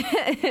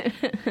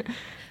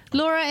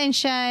 Laura and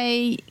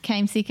Shay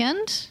came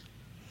second,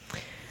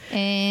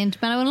 and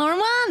Mano and Lauren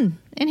won.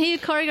 And he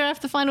choreographed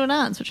the final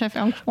dance, which I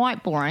found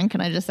quite boring, can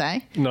I just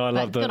say? No, I But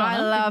loved it. good on I him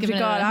for loved it. giving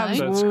God, a I was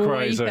hoot. That's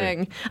crazy.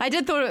 weeping. I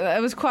did thought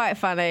it was quite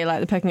funny, like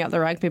the picking up the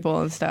rugby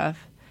ball and stuff.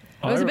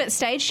 It was a bit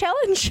stage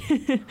challenge.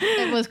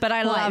 It was but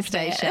I quite loved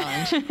stage it.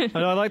 challenge.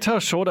 And I liked how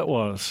short it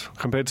was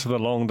compared to the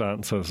long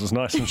dances. It was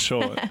nice and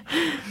short.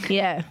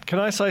 Yeah. Can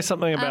I say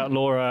something about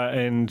Laura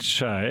and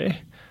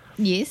Shay?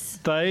 Yes.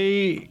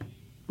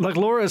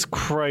 Laura is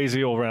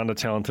crazy all-rounder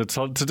talented.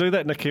 So to do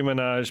that Nicki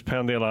Minaj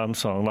Pound the Alarm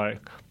song,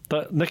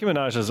 Nicki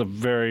Minaj is a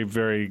very,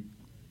 very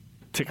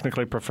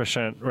technically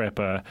proficient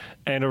rapper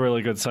and a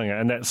really good singer.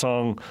 And that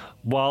song,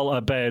 while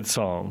a bad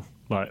song,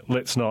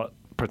 let's not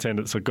pretend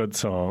it's a good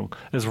song,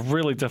 is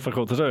really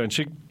difficult to do. And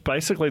she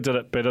basically did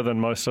it better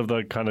than most of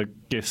the kind of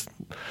guest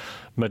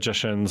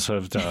magicians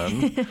have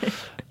done.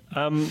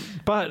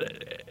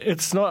 But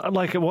it's not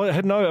it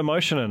had no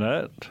emotion in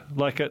it.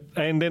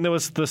 And then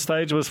the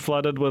stage was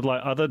flooded with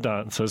other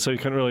dancers, so you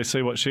couldn't really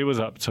see what she was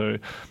up to.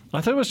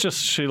 I think it was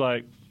just she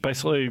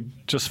basically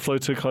just flew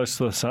too close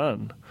to the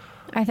sun.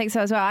 I think so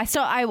as well.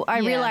 I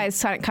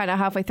realised kind of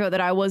halfway through it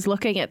that I was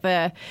looking at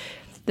the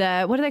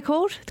what are they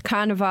called? The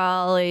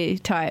carnival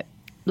type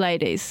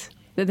ladies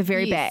at the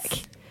very Yes. back.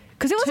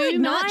 Because there was Too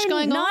much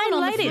going nine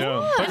on the ladies.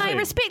 floor. And I Busy.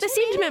 respect the Too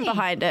sentiment many.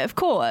 behind it, of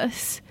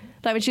course.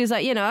 When she was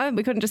like,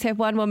 we couldn't just have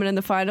one woman in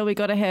the final, we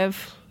got to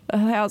have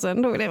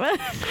 1,000 or whatever.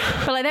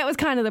 But that was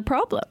kind of the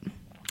problem.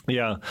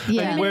 Yeah.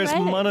 Yeah. And whereas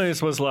Right.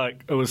 Manu's was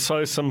it was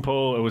so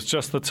simple. It was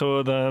just the two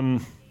of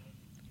them,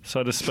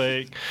 so to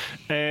speak.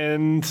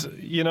 And,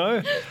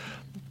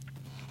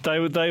 they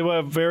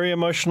were very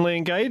emotionally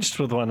engaged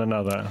with one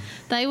another.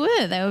 They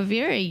were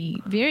very,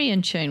 very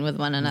in tune with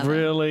one another.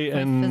 Really Both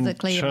in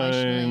physically, tune.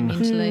 emotionally,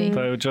 mentally.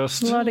 They were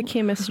just A lot of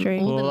chemistry.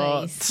 All the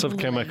lots leads, of all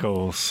the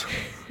chemicals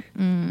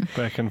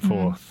back and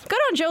forth. Good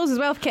on Jules as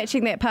well for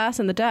catching that pass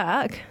in the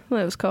dark. Well,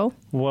 that was cool.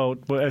 Well,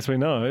 as we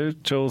know,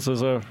 Jules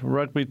is a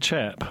rugby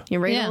chap. You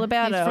can read all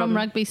about he's it from on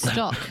Rugby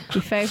Stock.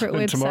 your favourite In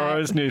website.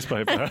 tomorrow's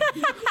newspaper.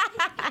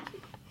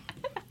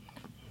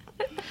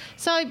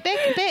 So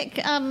back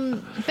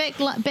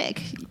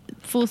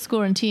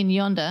 4-10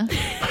 yonder.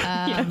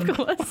 Yeah, of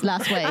course.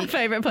 Last week, Our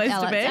favourite place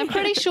Alex, to be. I'm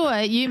pretty sure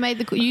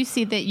you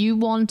said that you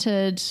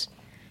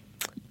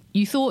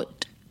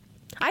thought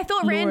I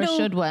thought Laura Randall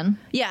should win.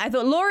 Yeah, I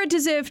thought Laura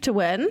deserved to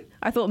win.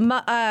 I thought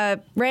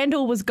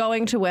Randall was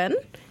going to win.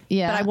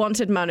 Yeah. But I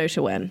wanted Manu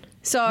to win.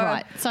 So,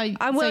 Right. So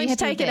I'm willing you're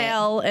to happy take with an that.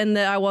 L in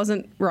that I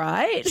wasn't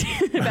right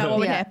about what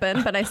would Yeah.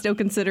 happen, but I still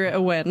consider it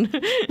a win.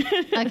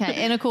 Okay,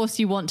 and of course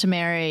you want to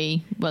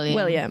marry William.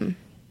 William.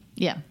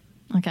 Yeah.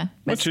 Okay.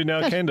 Which you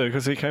now Good. can do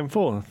because he came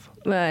fourth.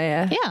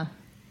 Yeah. Yeah.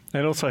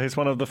 And also he's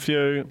one of the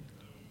few...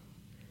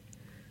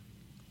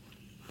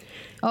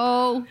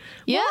 Oh,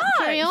 yeah.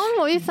 What? Carry on.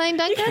 What were you saying,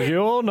 Duncan? You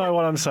all know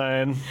what I'm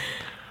saying.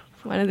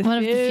 One of the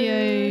One few. of the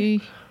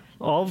few.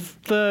 Of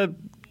the...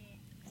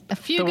 A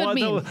few the good one-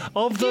 men.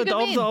 of Few the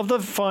good men. of the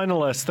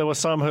finalists, there were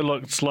some who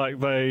looked like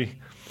they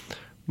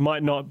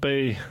might not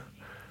be.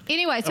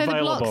 Anyway, so the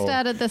block available.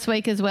 started this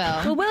week as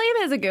well. Well, William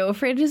has a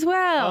girlfriend as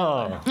well.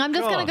 Oh, I'm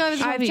just going to go over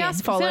the top I've of you.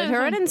 just followed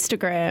her on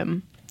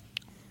Instagram.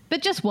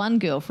 But just one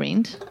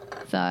girlfriend.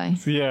 So,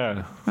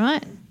 Yeah,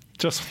 right?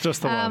 just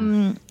the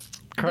one.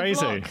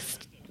 Crazy.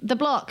 The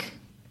block.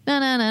 Na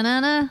na na na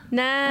na.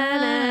 Na,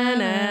 na,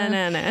 na,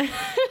 na, na.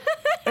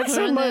 It's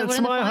We're in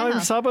the my home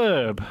firehouse.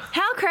 suburb.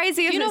 How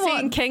crazy is You know it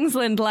seeing what?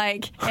 Kingsland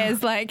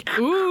as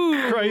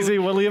ooh. Crazy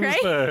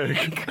Williamsburg.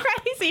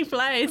 Crazy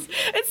place.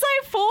 It's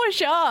like 4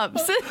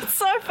 shops. It's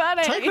so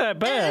funny. Take that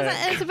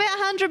back. It's about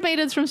 100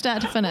 metres from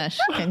start to finish,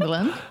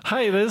 Kingsland.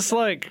 Hey, there's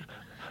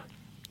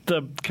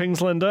the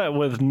Kingslander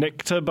with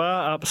Nectar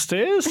Bar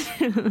upstairs.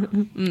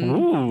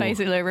 Ooh,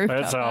 Basically a rooftop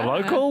that's our bar.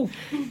 local.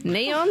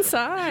 Neon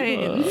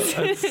signs.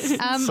 It's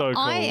so cool.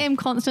 I am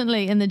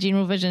constantly in the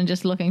general vision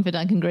just looking for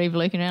Duncan Grieve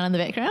lurking around in the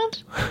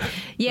background.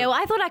 Yeah, well,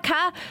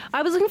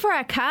 I was looking for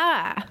our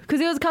car because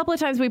there was a couple of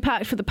times we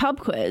parked for the pub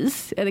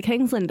quiz at the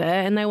Kingslander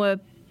and they were,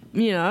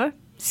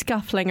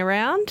 scuffling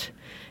around.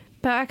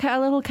 But our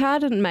little car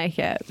didn't make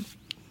it.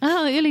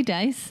 Oh, early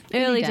days.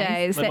 Early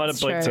days. They might have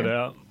That's bleeped true. it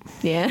out.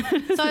 Yeah.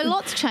 So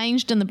lots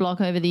changed in the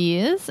block over the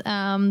years.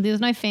 There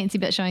was no fancy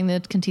bit showing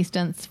the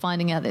contestants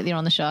finding out that they're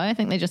on the show. I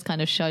think they just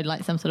kind of showed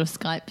like some sort of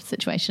Skype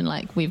situation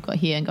like we've got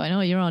here and going,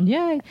 oh, you're on,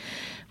 yay.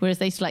 Whereas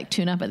they used to like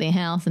turn up at their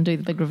house and do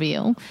the big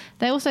reveal.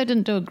 They also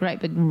didn't do a great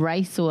big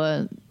race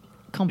or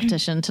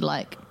competition to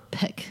like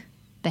pick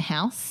the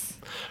house.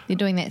 They're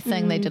doing that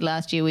thing they did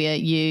last year where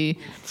you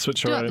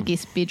Switch do up the around.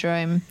 guest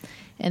bedroom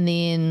and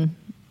then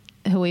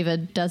whoever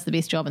does the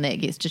best job in that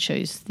gets to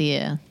choose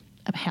their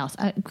house.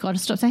 I've got to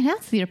stop saying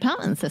house, their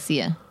apartments this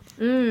year.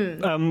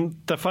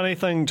 The funny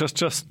thing,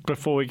 just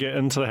before we get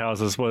into the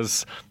houses,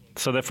 was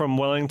so they're from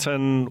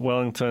Wellington,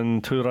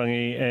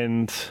 Turangi,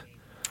 and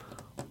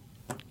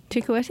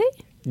Tukuiti?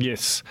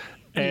 yes,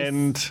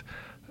 and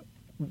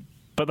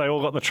but they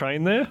all got the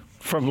train there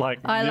from like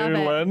I love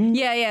Newlyn. it.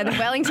 Yeah, the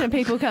Wellington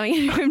people coming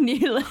in from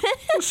Newlyn.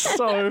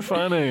 So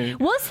funny.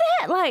 Was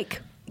that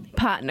like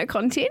partner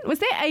content? Was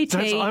that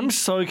 18? I'm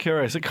so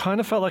curious. It kind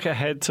of felt like it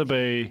had to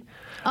be.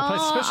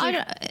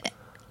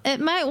 It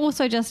may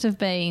also just have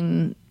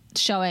been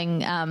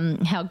showing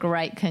how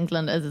great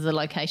Kingsland is as a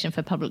location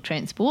for public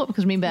transport,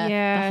 because remember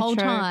Yeah, the whole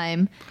true.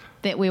 time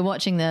that we're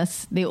watching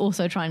this, they're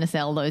also trying to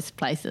sell those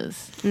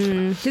places.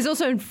 There's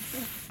also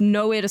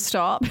nowhere to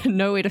stop,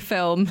 nowhere to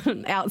film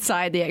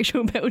outside the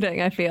actual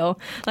building, I feel.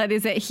 Like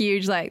there's that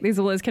huge, like there's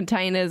all those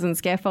containers and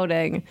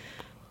scaffolding.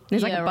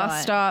 There's like Yeah, a bus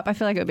right. stop. I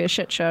feel like it would be a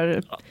shit show.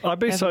 I'd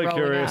be Have so it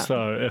rolling curious out.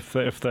 though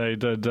if they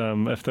did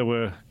if there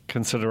were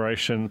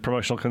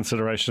promotional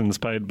considerations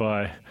paid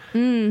by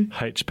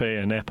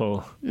HP and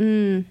Apple.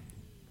 That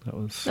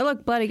was They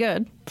look bloody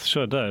good.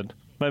 sure did.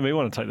 Made me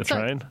want to take the So-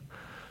 train.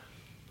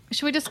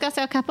 Should we discuss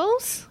our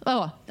couples?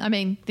 Oh, I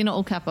mean, they're not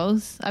all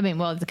couples. I mean,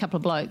 well, there's a couple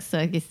of blokes, so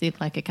I guess they're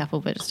like a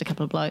couple, but just a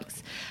couple of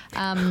blokes.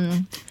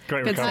 Great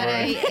Good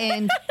recovery. Mikade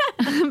and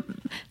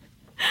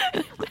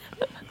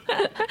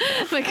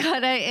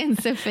Mikade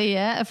and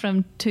Sophia are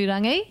from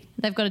Turangi.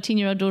 They've got a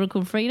 10-year-old daughter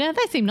called Frida.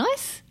 They seem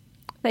nice.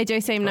 They do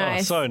seem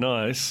nice. Oh, so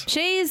nice.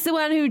 She's the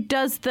one who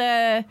does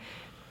an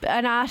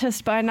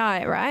artist by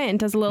night, right? And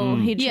does a little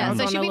head Yeah, shot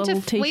so on she a went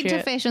little to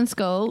t-shirt. fashion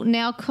school,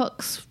 now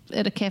cooks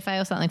at a cafe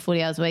or something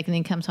 40 hours a week, and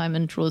then comes home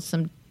and draws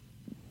some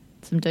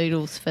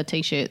doodles for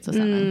T-shirts or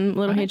something.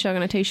 Little head shot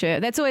on a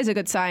t-shirt. That's always a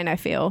good sign, I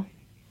feel.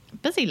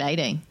 Busy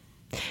lady.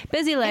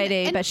 Busy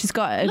lady, And but she's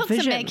got a looks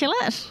vision.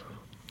 immaculate.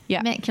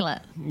 Yeah.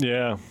 Immaculate.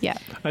 Yeah. Yeah.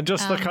 And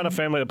just the kind of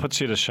family that puts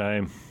you to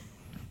shame.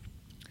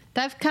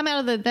 They've come out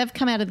of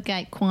the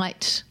gate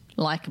quite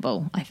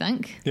likable, I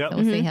think. Yep. So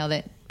we'll see how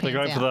that They're pans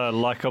going out. for the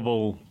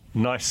likeable,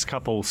 nice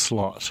couple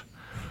slot.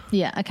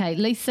 Yeah, okay.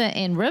 Lisa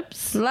and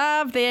Ribs.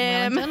 Love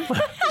them.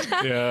 Wellington.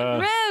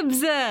 Yeah.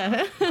 Ribs.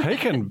 He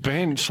can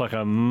bench like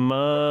a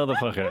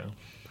motherfucker.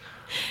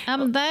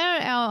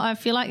 I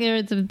feel like there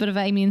is a bit of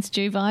Amy and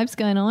Stu vibes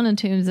going on in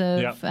terms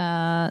of Yep.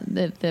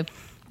 the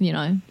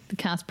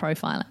cast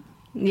profiling.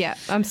 Yeah,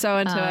 I'm so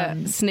into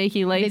it.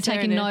 Sneaky They're Lisa.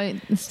 taking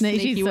and no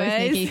sneaky,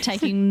 ways. sneaky,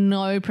 taking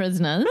no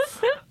prisoners.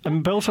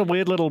 And built a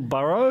weird little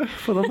burrow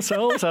for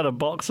themselves out of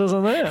boxes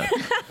and that.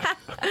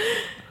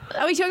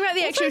 Are we talking about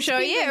the actual show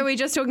yet, or are we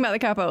just talking about the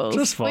couples?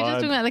 Just We're just fine.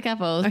 talking about the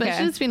couples, but Okay.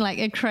 she's been like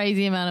a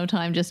crazy amount of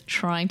time just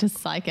trying to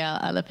psych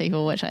out other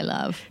people, which I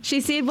love.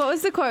 She said, what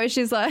was the quote?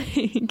 She's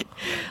like,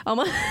 I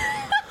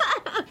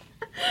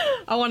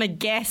want to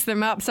gas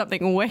them up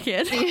something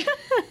wicked.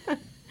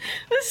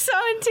 It's so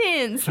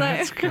intense.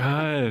 That's Like,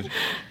 good.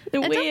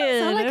 It doesn't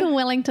sound like a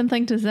Wellington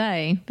thing to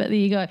say, but there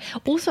you go.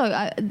 Also,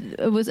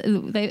 it was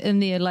in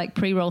their like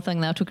pre-roll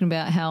thing. They were talking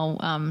about how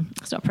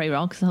it's not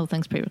pre-roll because the whole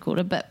thing's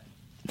pre-recorded, but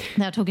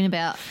they were talking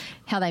about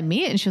how they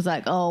met, and she was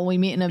like, "Oh, we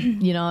met in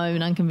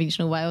an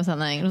unconventional way or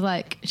something." It was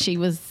like she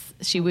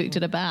worked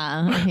at a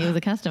bar and he was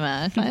a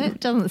customer. It's like, it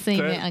doesn't seem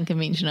that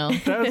unconventional.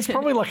 That's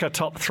probably like a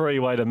top 3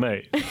 way to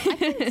meet.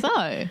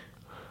 So.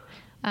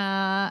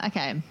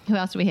 Okay, who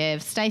else do we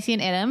have? Stacey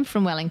and Adam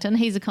from Wellington.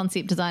 He's a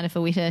concept designer for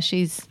Weta.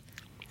 She's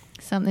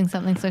something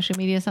social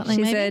media something.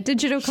 She's maybe a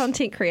digital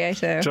content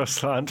creator.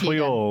 Just aren't we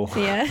Yeah. all?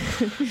 Yeah.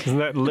 Isn't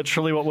that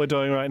literally what we're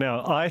doing right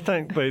now? I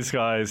think these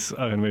guys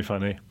are going to be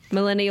funny.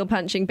 Millennial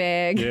punching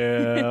bag.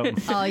 Yeah.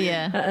 Oh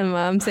yeah.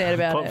 I'm sad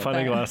about Put it.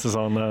 funny but glasses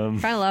on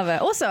them. I love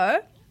it. Also,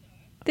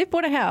 they've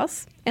bought a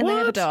house and they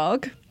have a What?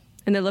 dog.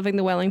 And they're living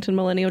the Wellington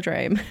millennial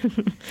dream.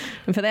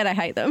 And for that, I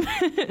hate them.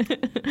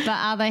 But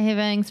are they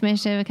having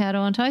smashed avocado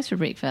on toast for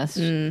breakfast?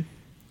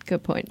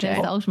 Good point, Jay.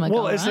 That's the ultimate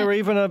Well, goal, is right? there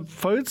even a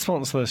food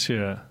sponsor this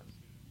year?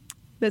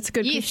 That's a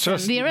good. Yes,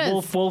 Just there is.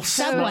 Wolf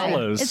Subway.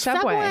 Swallows. It's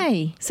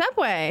Subway.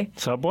 Subway.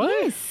 Subway?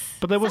 Yes,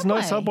 But there was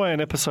no Subway. Subway in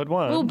episode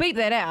 1. We'll beat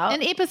that out.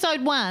 In episode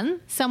 1,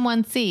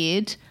 someone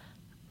said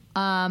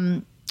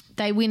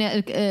they went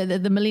out,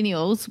 the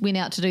millennials went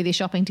out to do their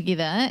shopping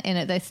together,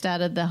 and they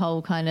started the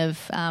whole kind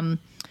of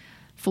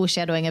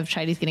foreshadowing of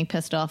tradies getting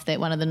pissed off that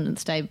one of them didn't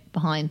stay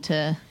behind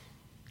to...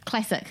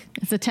 Classic.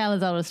 It's a tale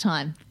as old as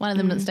time. One of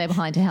them didn't stay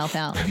behind to help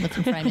out with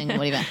some framing or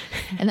whatever.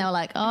 And they were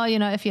like, oh,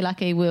 if you're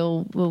lucky,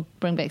 we'll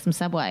bring back some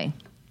Subway.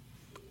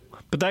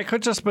 But that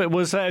could just be,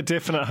 was that a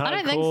definite hardcore? I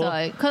don't think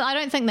so, because I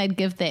don't think they'd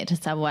give that to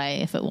Subway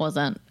if it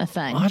wasn't a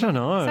thing. I don't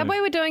know. Subway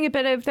were doing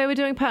they were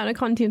doing partner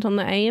content on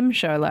the AM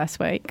show last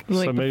week. The So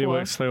week Media before.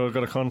 Works, they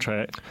got a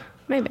contract.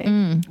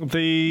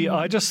 Maybe.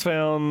 I just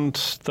found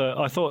that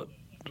I thought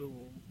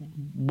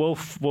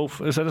Wolf,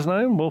 is that his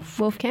name?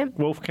 Wolf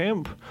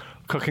Camp?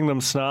 Cooking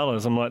them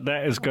snarlers. I'm like,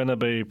 that is going to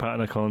be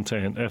partner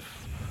content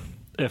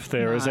if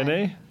there is No.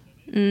 any.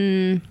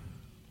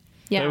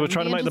 Yeah. They were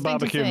trying to make the interesting to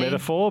barbecue see.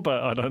 metaphor,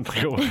 but I don't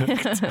think it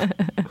worked.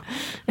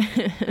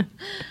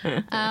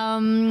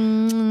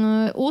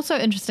 Also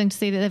interesting to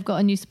see that they've got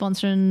a new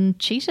sponsor in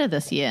Cheetah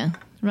this year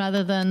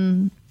rather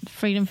than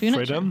Freedom Furniture.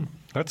 Freedom.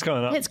 That's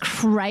going up. That's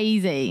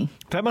crazy.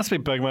 That must be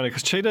big money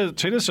because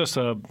Cheetah's just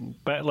a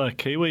battler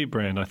Kiwi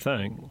brand, I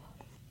think.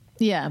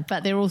 Yeah,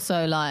 but they're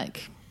also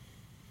like,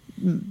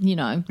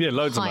 Yeah,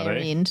 loads of higher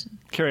money. end.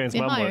 Kerry-Ann's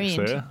They're mum higher works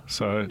end. there,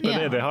 so but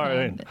Yeah, they're higher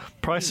yeah. end.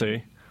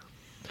 Pricey.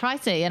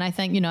 Pricey, and I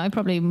think,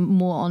 probably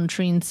more on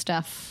trend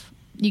stuff.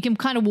 You can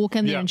kind of walk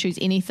in there Yeah. and choose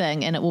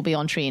anything and it will be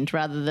on trend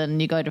rather than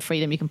you go to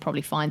Freedom, you can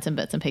probably find some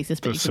bits and pieces,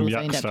 but There's you could some also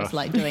end yuck up just stuff.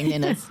 like doing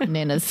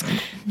Nana's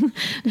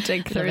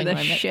Dig through living the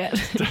room. shit.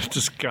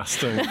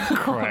 Disgusting crap.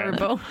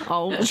 Horrible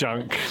old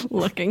Junk.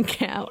 looking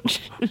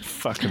couch.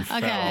 Fucking foul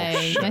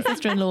Okay, shit. my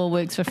sister-in-law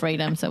works for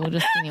Freedom, so we'll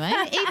just anyway.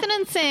 Ethan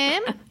and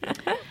Sam,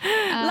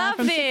 Love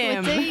from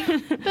them.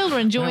 Chick Builder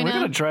and Man, Joiner. we're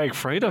going to drag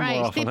Freedom Right,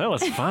 more often. That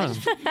was fun.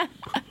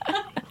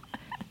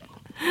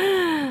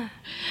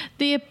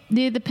 They're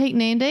the Pete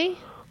and Andy.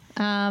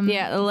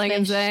 Yeah, the Ling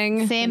and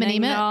Zing. Sam the and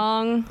Ding Emmett.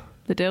 Dong,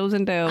 the Dills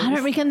and Dills.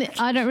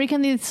 I don't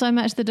reckon there's so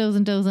much the Dills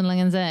and Ling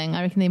and Zing.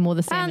 I reckon they're more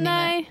the Sam Aren't and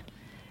Emmett.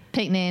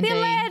 they? Pete and Andy.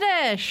 They're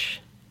laddish.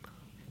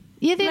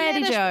 Yeah, they're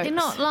Lady laddish. They're jokes.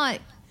 not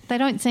like they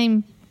don't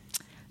seem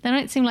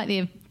like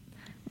they're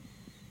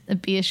a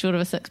beer short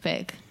of a six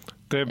pack.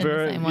 They're the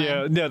very, same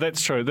way. yeah,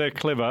 that's true. They're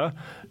clever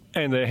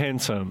and they're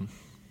handsome.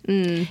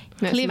 That's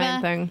the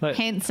main thing. Clever,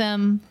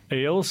 handsome,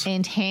 Eels.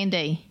 and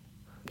handy.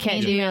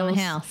 Catchy Handy around the eels.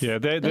 house. Yeah,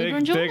 they're Builder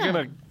and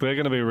Joiner.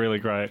 gonna be really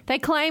great. They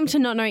claim to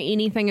not know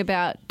anything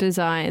about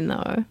design,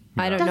 though.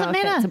 I don't know Doesn't if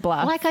matter. that's a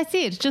bluff. Like I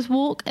said, just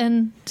walk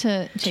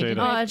into Cheetah.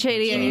 oh,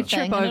 cheating, you Anything,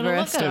 trip and it'll over a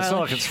look It's not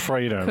like it's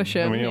freedom.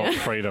 Cushion, I mean, you know yeah. what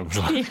freedom's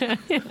like.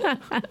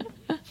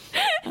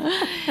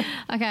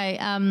 Okay,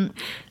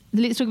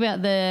 let's talk about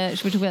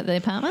should we talk about the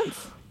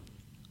apartments?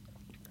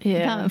 Yeah.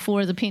 Apartment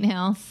 4 is a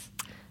penthouse.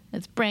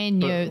 It's brand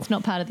new. It's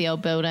not part of the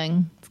old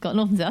building. It's got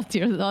north and south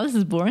tiers. Oh, this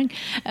is boring.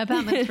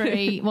 Apartment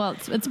 3, well,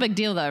 it's a big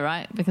deal though,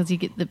 right? Because you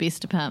get the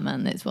best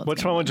apartment. That's what's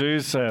Which going one would you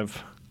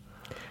have?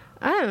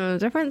 I don't know the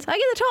difference. I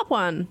get the top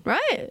one,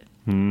 right?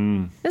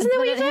 Hmm. Isn't that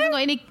what you It hasn't do?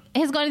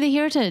 got any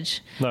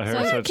heritage. No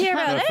heritage. care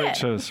about no that.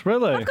 features.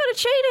 Really? I've got a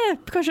cheetah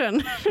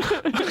cushion.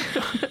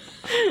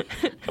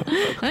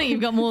 I think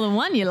you've got more than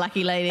one, you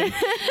lucky lady.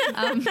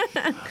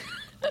 I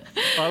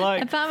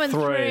like Apartment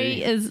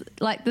 3 is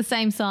like the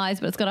same size,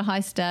 but it's got a high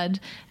stud.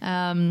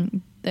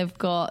 They've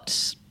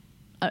got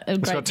a It's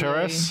great got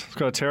terrace. view. It's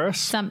got a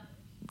terrace.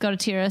 Got a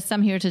terrace,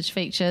 some heritage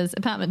features.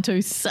 Apartment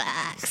 2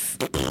 sucks.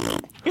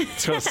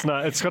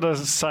 It's got a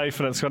safe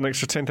and it's got an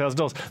extra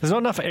 $10,000. There's not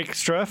enough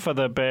extra for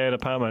the bad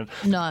apartment.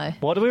 No.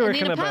 What do we and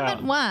reckon then about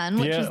apartment 1,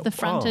 which Yeah, is the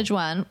frontage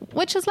one,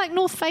 which is like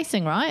north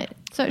facing, right?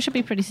 So it should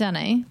be pretty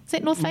sunny. Is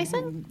that north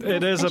facing?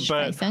 It is a North-ish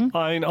bit. facing.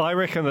 I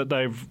reckon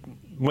that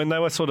when they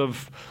were sort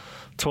of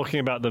talking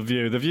about the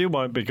view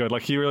won't be good.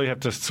 Like you really have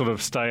to sort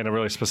of stay in a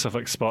really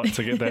specific spot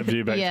to get that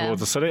view back Yeah. towards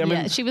the city. I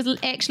mean, she was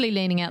actually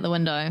leaning out the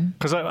window.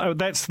 because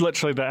that's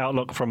literally the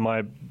outlook from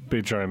my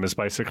bedroom is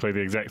basically the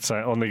exact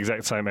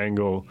same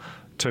angle,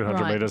 200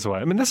 Right. metres away.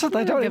 I mean, they don't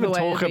give even away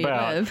talk where you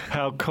about live.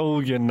 how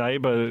cool your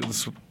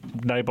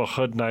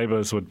neighbourhood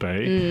neighbours would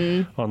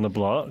be on the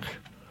block.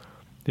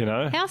 You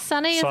know, How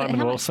sunny is it? Simon How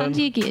much Wilson. sun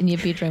do you get in your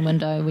bedroom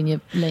window when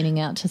you're leaning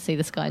out to see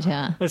the Sky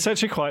Tower? It's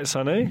actually quite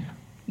sunny.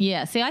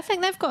 Yeah, see, I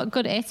think they've got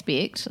good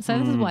aspect. So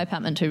this is why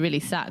apartment 2 really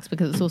sucks,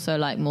 because it's also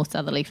like more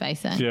southerly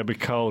facing. Yeah, it'd be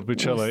cold, be Or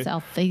chilly.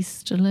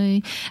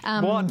 southeasterly.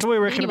 What do we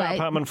reckon about anyway,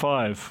 apartment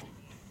 5?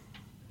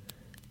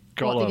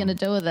 What they're going to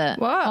do with it?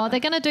 What? Oh, they're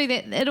going to do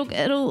that.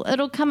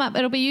 It'll come up.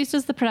 It'll be used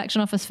as the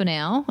production office for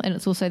now, and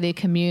it's also their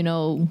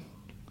communal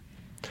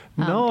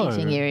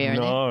eating area.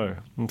 No.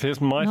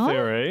 Here's my No?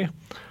 theory.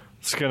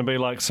 It's going to be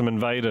like some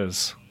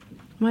invaders.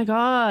 Oh my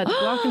God,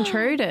 block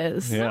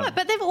intruders. Yeah. No,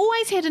 but they've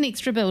always had an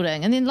extra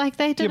building, and then like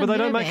they did. Yeah, but they in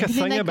don't make a Burbank, and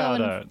then thing they go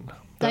about and- it.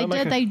 They don't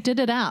make did. They did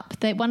it up.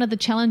 One of the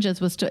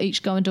challenges was to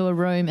each go into a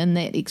room in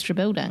that extra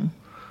building.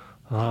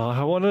 Oh,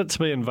 I wanted it to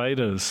be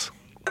invaders.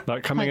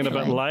 Like coming in a bit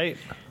Hopefully. late,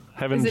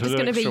 having Is it to just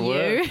do going to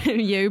be extra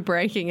work. you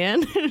breaking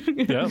in?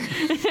 Yeah.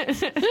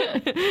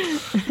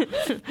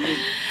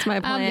 It's my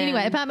plan.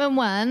 Anyway, apartment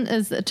 1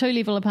 is a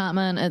 2-level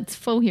apartment. It's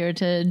full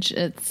heritage.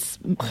 It's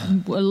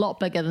a lot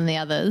bigger than the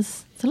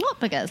others. It's a lot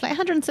bigger. It's like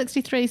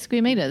 163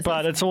 square metres.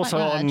 But it's also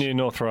quite on large. New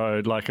North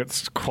Road. Like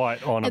it's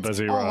quite on a It's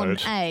busy on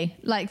road.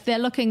 Like they're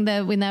looking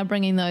there when they're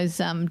bringing those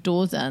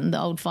doors in, the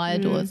old fire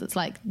doors. It's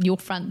like your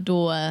front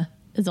door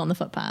is on the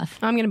footpath.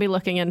 I'm going to be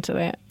looking into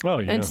that. Oh,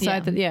 yeah. And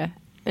decide that, yeah.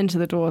 into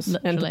the doors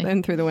Literally.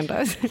 and through the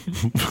windows.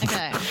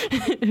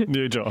 Okay.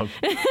 New job.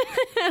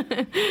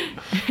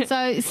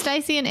 So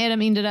Stacey and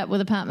Adam ended up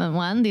with apartment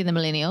 1. They're the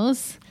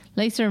millennials.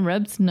 Lisa and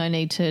Ribs, no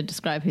need to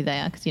describe who they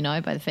are because you know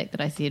by the fact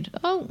that I said,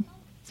 oh,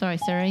 sorry,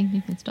 Siri,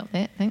 you can stop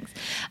that, thanks.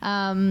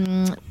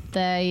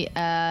 They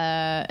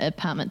are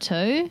apartment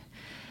 2.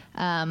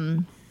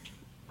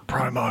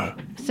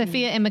 Promo.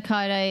 Sophia and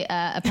Makode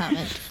are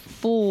apartment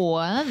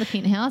 4, the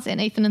penthouse, and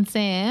Ethan and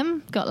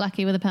Sam got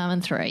lucky with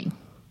apartment 3.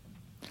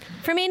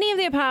 From any of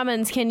the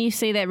apartments, can you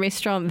see that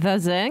restaurant, The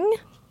Zing?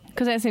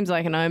 Because that seems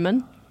like an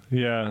omen.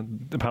 Yeah,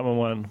 apartment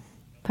 1.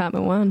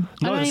 Apartment 1.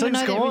 I No, don't the even thing's know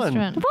that gone.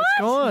 restaurant. It's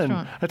What? gone.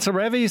 Restaurant. It's a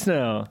Ravi's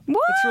now.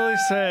 What? It's really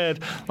sad.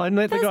 I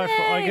met the The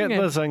guy. I get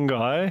Zing. the Zing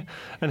guy,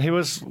 and he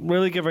was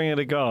really giving it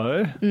a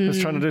go. He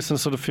was trying to do some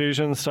sort of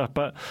fusion stuff,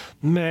 but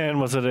man,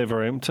 was it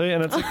ever empty!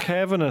 And it's a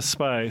cavernous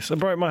space. It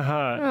broke my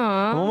heart.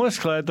 I'm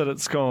almost glad that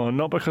it's gone,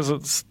 not because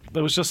it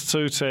was just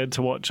too sad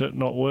to watch it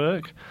not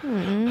work.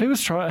 He was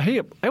trying.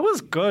 It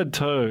was good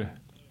too.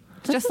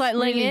 Just like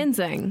Ling really and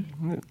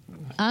Zing.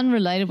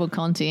 Unrelatable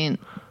content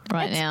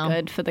right It's now.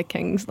 good for the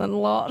Kingsland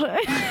lot.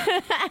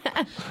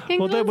 Kingsland's We've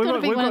got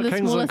to be got one of the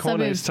Kingsland smaller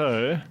cornies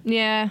suburbs. too.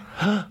 Yeah.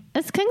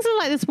 Is Kingsland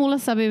like the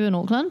smallest suburb in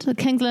Auckland?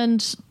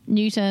 Kingsland,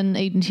 Newton,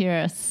 Eden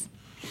Terrace.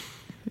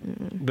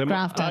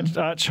 Grafton.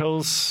 Arch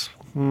Hills.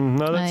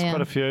 No, that's yeah.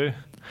 quite a few.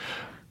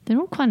 They're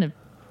all kind of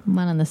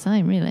one and the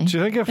same, really. Do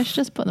you think Let's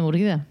just put them all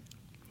together.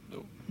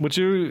 would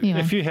you, Yeah.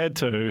 if you had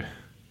to,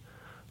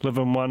 live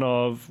in one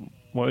of,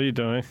 what are you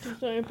doing?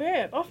 Doing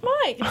bad. Off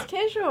mic. It's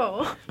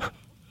casual.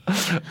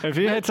 If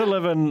you had to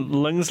live in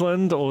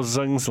Lingsland or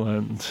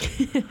Zingsland,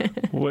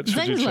 which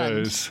would you Zingsland.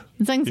 choose?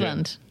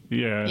 Zingsland.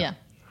 Yeah. Yeah,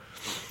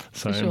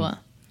 Same. for sure.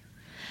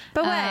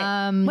 But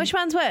wait, which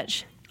one's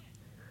which?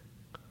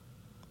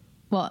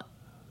 What?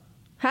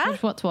 Huh?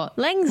 What's what?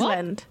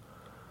 Lingsland.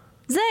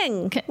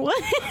 Zing. Okay.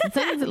 What?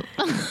 Zing.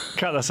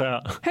 Cut this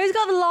out. Who's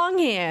got the long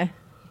hair?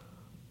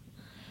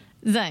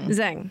 Zing.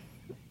 Zing.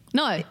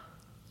 No.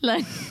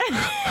 Ling.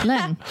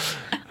 Ling.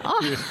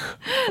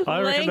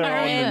 I reckon Ling their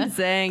and own,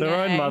 Zing.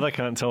 their own eh? mother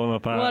can't tell them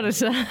apart. What a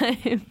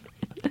shame.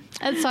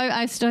 And so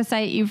I still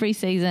say every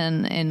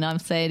season, and I'll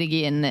say it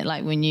again, that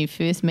like when you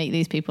first meet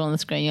these people on the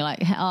screen, you're like,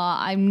 oh,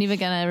 I'm never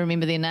going to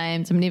remember their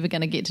names. I'm never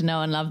going to get to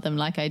know and love them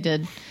like I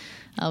did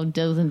old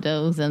Dills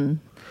and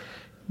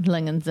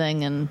Ling and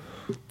Zing.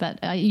 But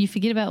you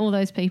forget about all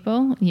those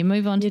people. You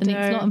move on to the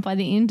next do. lot, and by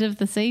the end of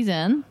the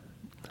season,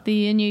 they're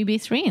your new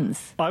best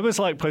friends. I was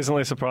like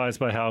pleasantly surprised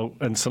by how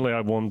instantly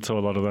I warmed to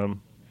a lot of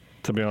them,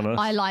 to be honest.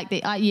 I like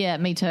the yeah,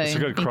 me too. It's a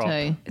good me crop.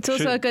 too. It's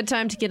also Should- a good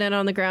time to get in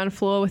on the ground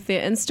floor with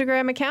their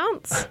Instagram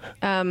accounts.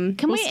 Can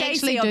we Stacey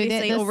actually do that?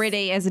 obviously This-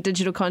 already as a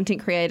digital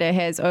content creator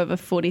has over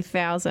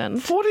 40,000.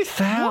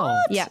 40,000?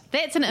 Yeah.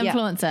 That's an Yeah.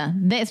 influencer.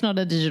 That's not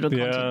a digital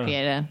Yeah. content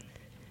creator.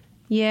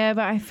 Yeah,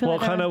 but I feel What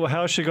like kind of,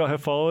 how has she got her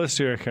followers,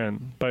 do you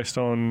reckon, based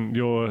on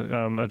your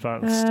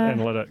advanced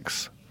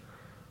analytics?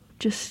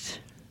 just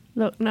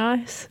look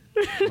nice.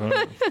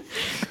 Right.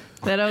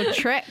 That old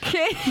trick.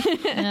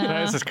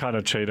 That is just kind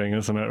of cheating,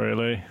 isn't it,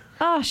 really?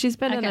 Oh, she's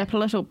been in Okay. a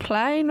little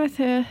plane with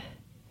her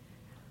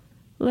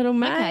little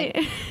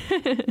mate.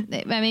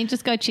 Okay. I mean,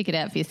 just go check it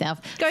out for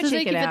yourself. Go check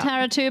Suzuki it out.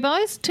 Vitara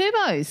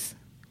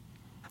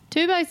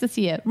turbos this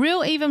year.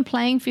 Real even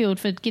playing field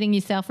for getting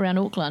yourself around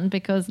Auckland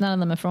because none of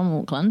them are from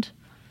Auckland.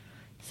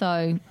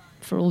 So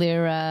for all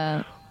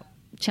their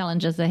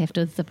challenges they have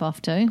to zip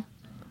off to.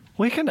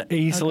 We can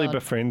easily God.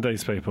 befriend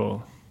these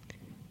people.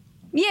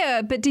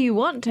 Yeah, but do you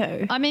want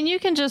to? I mean, you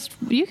could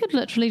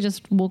literally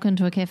just walk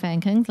into a cafe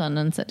in Kingsland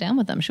and sit down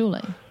with them,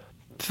 surely.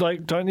 It's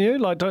like, don't you?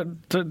 Like,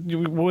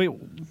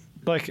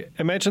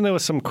 imagine there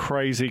was some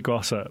crazy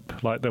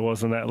gossip like there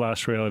was in that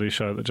last reality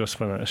show that just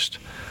finished.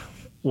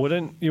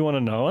 Wouldn't you want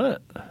to know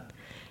it?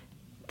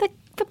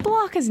 The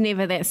block is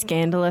never that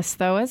scandalous,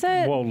 though, is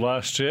it? Well,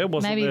 last year,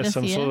 wasn't Maybe there this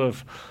some year. sort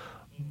of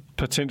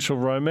potential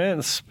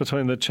romance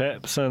between the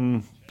chaps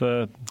and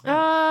the...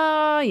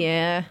 Oh,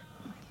 yeah.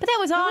 But that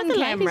was on the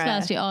ladies camera.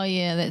 last year. Oh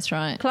yeah, that's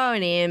right. Chloe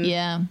and Em.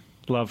 Yeah,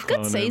 Love Good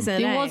Colin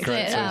season, There eh? was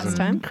Great that, season.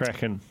 time.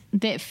 Cracking.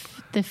 the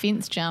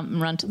fence jump and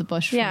run to the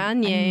bush. Yeah, from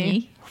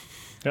Anya.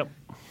 Yep.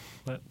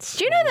 That's...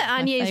 Do you know that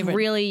Anya is favourite.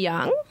 really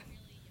young?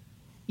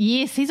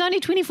 Yes, he's only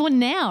 24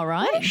 now, What a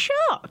right?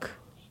 shock.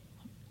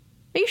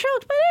 Are you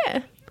shocked by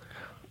that?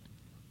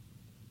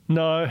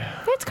 No.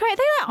 That's great.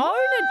 They like own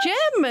a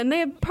gym and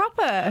they're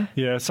proper.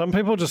 Yeah, some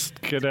people just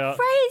get out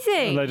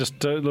Crazy. and they just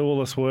do all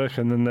this work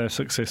and then they're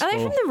successful. Are they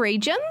from the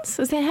regions?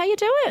 Is that how you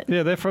do it?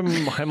 Yeah, they're from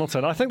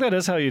Hamilton. I think that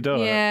is how you do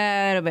it.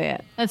 Yeah, that'll be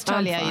it. That's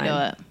totally I'm how you do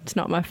fine. it. It's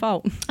not my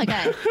fault.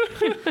 Okay.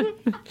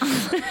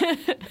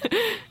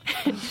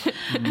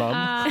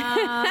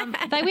 Mum.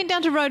 They went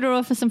down to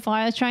Rotorua for some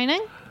fire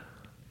training.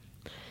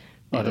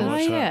 I don't Oh,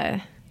 watch that.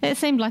 yeah. That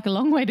seemed like a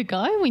long way to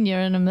go when you're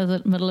in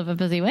the middle of a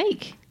busy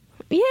week.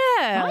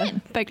 Yeah.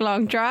 Right. Big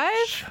long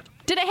drive.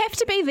 Did it have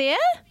to be there?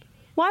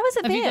 Why was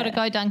it Have there? you got to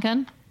go,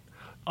 Duncan?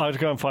 I'd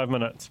go in 5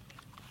 minutes.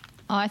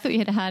 Oh, I thought you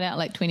had a hard out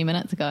like 20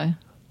 minutes ago.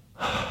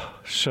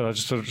 Shit, I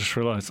just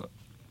realised.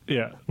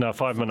 Yeah, no,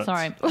 5 minutes.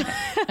 Sorry.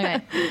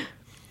 Okay.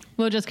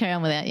 We'll just carry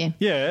on without you.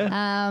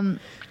 Yeah.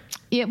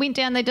 Yeah, went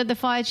down. They did the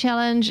fire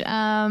challenge.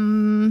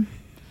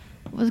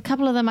 Was a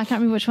couple of them. I can't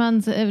remember which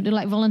ones.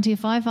 Like volunteer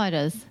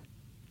firefighters.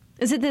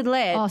 Is it the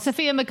lad? Oh,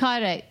 Sophia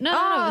Makaire. No, it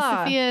was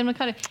Sophia and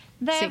Makaire.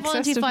 They're Sexist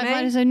volunteer of me.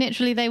 firefighters, so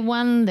naturally they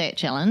won that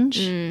challenge.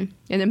 And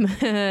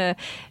then,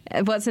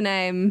 what's her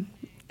name?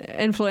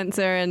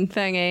 Influencer and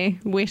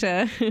thingy,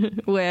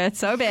 Weta, were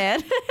so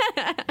bad.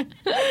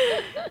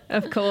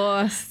 Of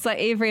course. It's like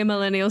every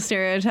millennial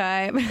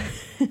stereotype. They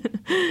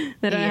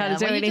don't know how to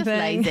do well, you're just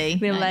anything. lazy,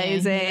 They're aren't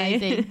you?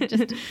 lazy.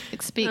 Just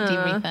expect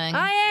everything.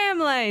 I am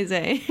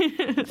lazy.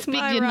 It's Expect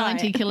my your right.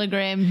 90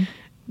 kilogram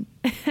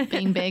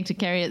beanbag to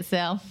carry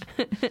itself.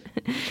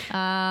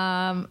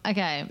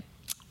 Okay,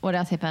 what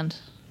else happened?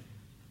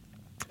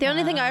 The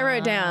only thing I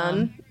wrote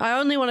down, I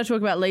only want to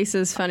talk about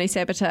Lisa's funny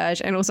sabotage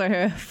and also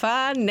her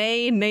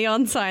funny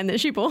neon sign that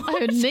she bought.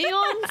 Oh,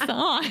 neon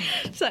sign.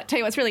 So tell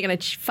you what's really going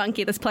to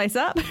funky this place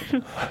up.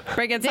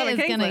 Bring in That Southern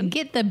is going to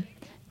Kingsland.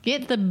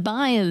 get the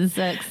buyers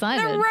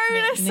excited. The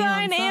rudest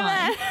sign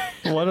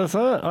ever. What is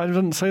it? I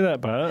didn't see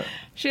that part.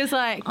 She was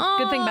like,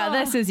 good thing about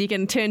this is you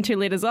can turn 2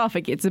 letters off.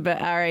 It gets a bit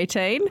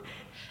R18.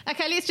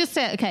 Okay, let's just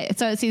say,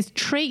 so it says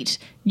treat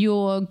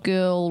your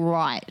girl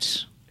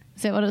right.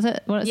 Is that what it says?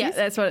 Yeah,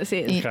 that's what it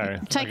says. Yeah. Okay,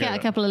 Take I get out a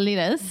it. couple of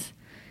letters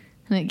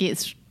and it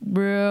gets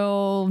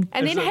real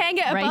And Is then it hang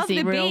it above racy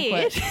the real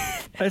bed. quick.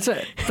 It's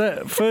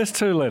the first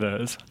 2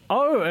 letters.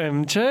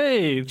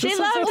 OMG. This is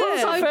loved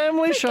a it.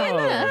 family show.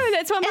 No,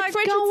 that's what Mike It's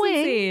Richardson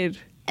going. said.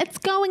 It's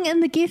going in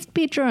the guest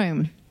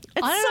bedroom.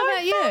 It's I don't so know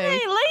about funny.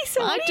 you. Lisa,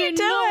 what I are do you not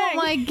doing? want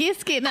my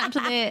guests getting up to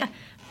that.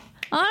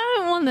 I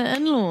don't want the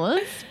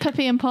in-laws,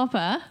 Pippi and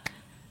Popper,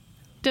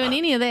 doing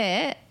any of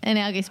that in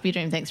our guest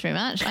bedroom. Thanks very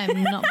much.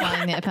 I'm not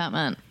buying that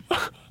apartment.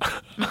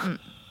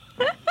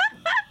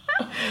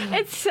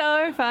 It's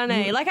so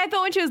funny. Like, I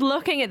thought when she was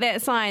looking at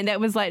that sign,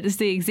 that was like just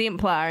the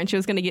exemplar and she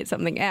was going to get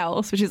something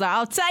else. But she's like,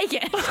 I'll take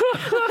it.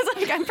 I was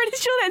like, I'm pretty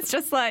sure that's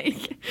just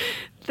like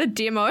the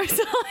demo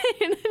sign.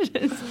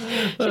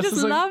 She just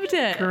loved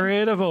it.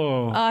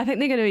 Incredible. Oh, I think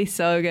they're going to be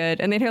so good.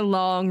 And then her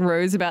long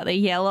ruse about the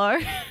yellow,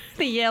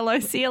 the yellow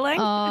ceiling.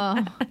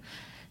 Oh,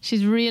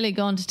 she's really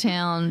gone to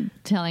town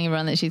telling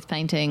everyone that she's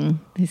painting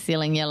the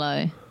ceiling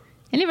yellow.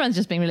 And everyone's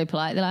just being really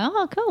polite. They're like,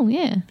 oh, cool,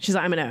 yeah. She's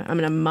like, I'm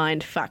gonna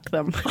mind fuck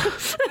them.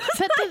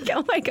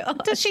 Oh my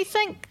god. Does she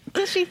think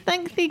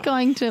they're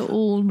going to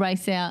all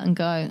race out and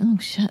go, oh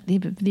shit,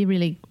 they're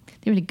really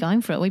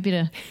going for it. We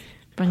better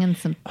bring in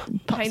some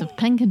pops of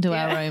pink into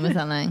our room or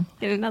something.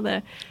 Get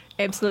another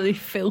absolutely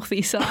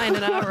filthy sign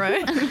in our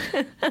room.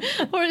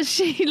 Or is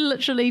she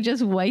literally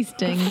just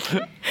wasting?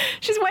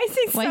 She's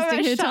wasting so Wasting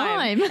much her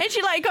time. And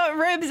she like got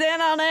ribs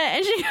in on it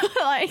and she got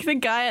like the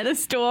guy at the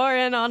store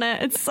in on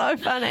it. It's so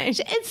funny.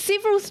 At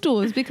several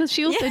stores, because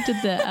she also did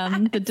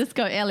the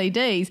disco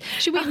LEDs.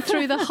 She went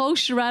through the whole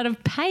charade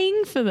of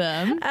paying for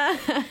them and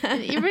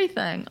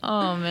everything.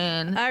 Oh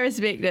man. I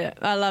respect it.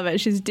 I love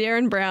it. She's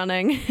Darren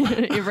Browning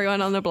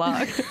everyone on the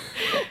block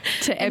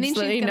to And then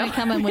absolutely she's going no to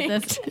come in with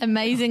this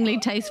amazingly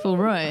tasteful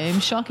room,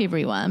 shock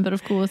everyone. But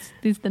of course,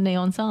 there's the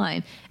neon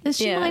sign. Is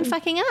she mind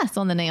fucking us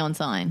on the neon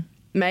sign?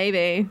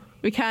 Maybe.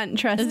 We can't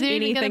trust Is there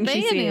even anything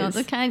going to she be a neon?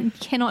 says. I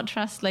cannot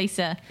trust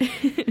Lisa.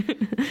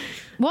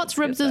 What's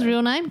Ribs'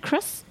 real name?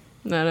 Chris?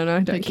 I don't know.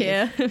 Don't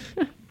care.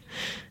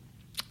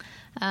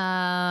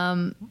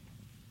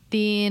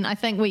 Then I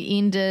think we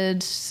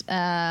ended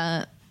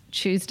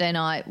Tuesday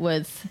night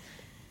with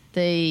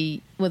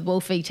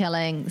Wolfie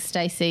telling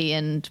Stacey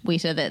and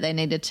Weta that they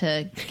needed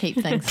to keep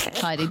things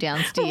tidy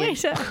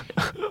downstairs,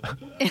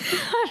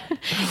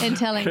 and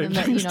telling them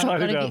that Things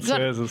tidy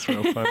downstairs is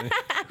real funny.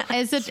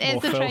 as the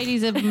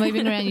tradies are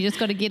moving around, you just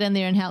got to get in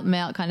there and help them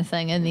out, kind of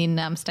thing. And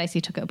then Stacey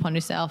took it upon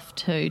herself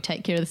to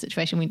take care of the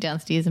situation. Went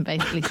downstairs and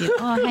basically said,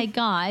 "Oh, hey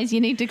guys, you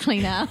need to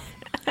clean up."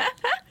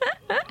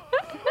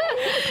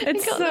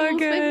 It's Got them so all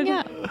good. speaking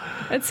up.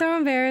 It's so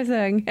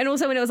embarrassing. And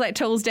also when it was like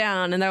tools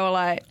down and they were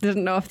like,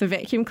 didn't know if the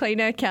vacuum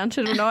cleaner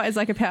counted or not as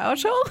like a power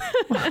tool.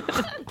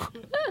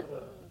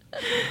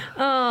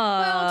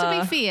 Well, to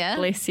be fair,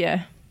 Bless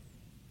you.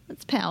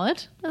 it's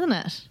powered, isn't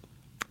it?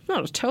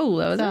 Not a tool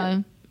though, is it? So,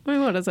 I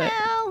mean, what is it?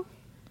 well,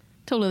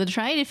 tool of the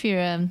trade if you're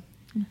a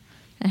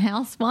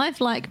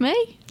housewife like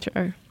me.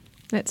 True.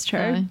 That's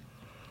true. So,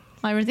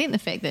 I resent the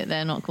fact that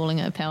they're not calling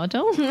it a power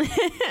tool.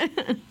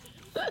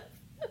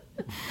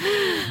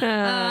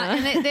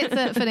 And that's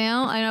it for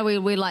now. I know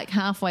we're like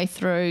halfway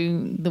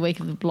through the week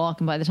of the block,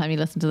 and by the time you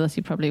listen to this,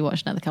 you probably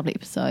watched another couple of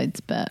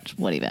episodes, but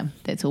whatever.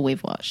 That's all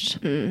we've watched.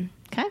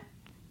 Okay?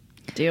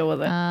 Deal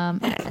with it.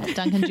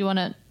 Duncan, do you want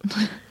to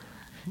run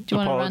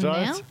now?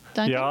 Apologise?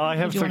 Duncan? Yeah, I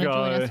have do you to want to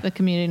join go. us for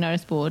community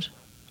notice board?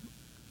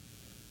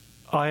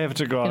 I have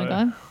to go.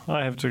 Gonna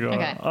I have to go.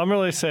 Okay. I'm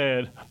really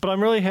sad, but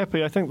I'm really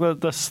happy. I think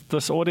that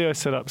this audio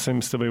setup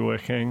seems to be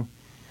working.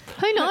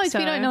 Who knows? so.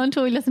 We don't know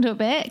until we listen to it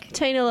back.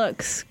 Tina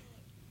looks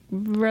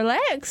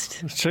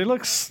relaxed. She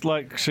looks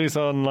like she's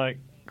on like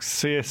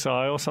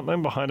CSI or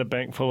something behind a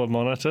bank full of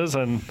monitors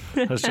and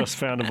has just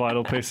found a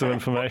vital piece of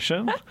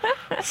information.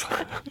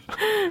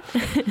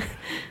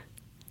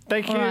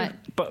 Thank you. All right.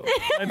 But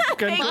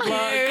good luck.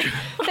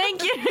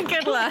 Thank you.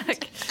 Good luck.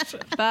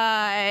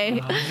 Bye.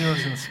 Oh, I knew I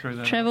was going to screw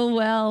that up. Travel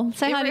well.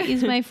 Say hi to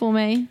Ismay for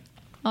me.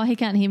 Oh, he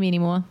can't hear me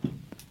anymore.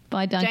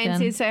 Bye, Duncan. Jane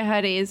says say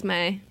hi to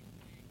Ismay.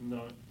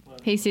 No.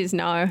 He says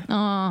no.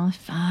 Oh,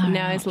 far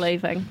Now out. he's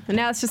leaving. And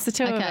now it's just the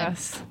two of Okay.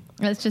 us.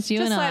 It's just you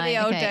Just and like I. the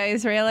old Okay.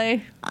 days,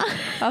 really.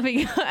 Off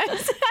he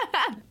goes.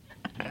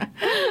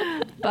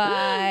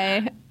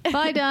 Bye.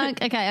 Bye,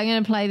 Dunk. Okay, I'm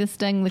going to play the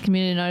Sting, the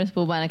community notice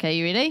board one. Okay,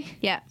 you ready?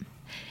 Yeah.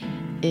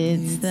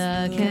 It's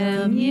the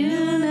community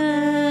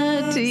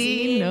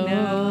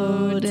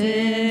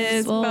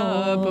notice Boom,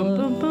 board. boom,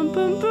 boom, boom,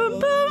 boom, boom,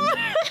 boom.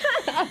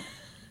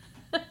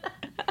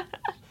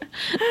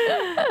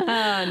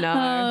 Oh,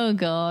 no. Oh,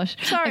 gosh.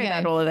 Sorry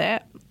about all of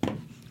that.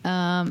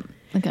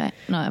 Okay.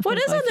 No, I've What got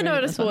is to on go the through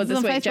notice board It's this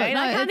on week, Facebook. Jane?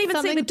 No, I can't it's even see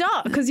something- the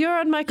dot because you're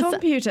on my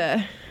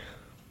computer.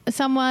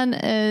 Someone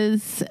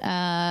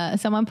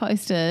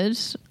posted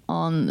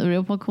on the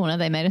Real Pod Corner.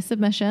 They made a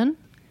submission.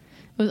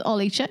 It was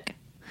Ollie Chick.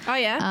 Oh,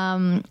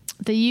 yeah?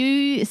 The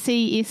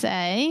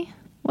UCSA.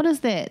 What is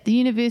that? The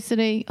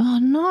University. Oh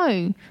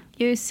no!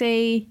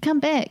 UC. Come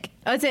back.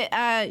 Oh, is it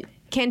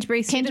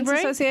Canterbury Students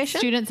Association?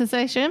 Students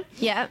Association.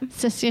 Yeah.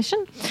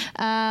 Association.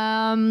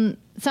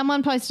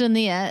 Someone posted in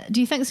there. Do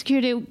you think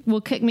security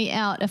will kick me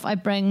out if I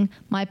bring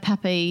my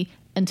puppy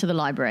into the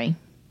library?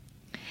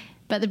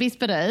 But the best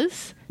bit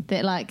is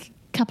that, like,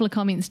 a couple of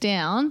comments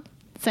down,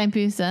 same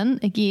person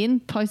again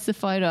posts a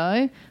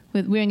photo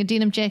with wearing a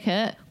denim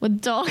jacket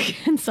with dog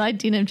inside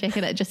denim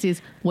jacket. It just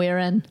says "We're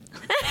in."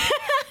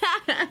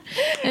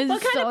 It's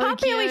What kind so of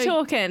puppy are we cute.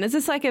 talking? Is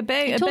this like a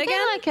big Talking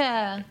one? like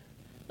a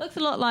looks a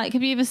lot like.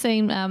 Have you ever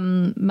seen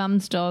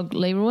Mum's dog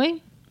Leroy,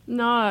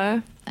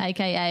 No.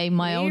 aka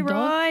my old dog?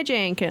 Leroy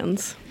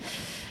Jenkins.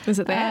 Is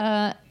it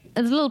that?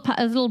 It's a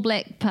little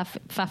black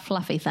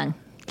fluffy thing,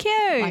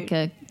 Cute.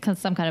 like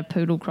some kind of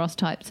poodle cross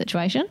type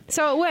situation.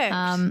 So it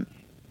works.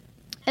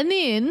 And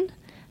then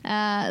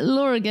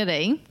Laura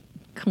Giddy,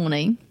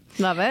 Corny,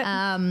 Love it.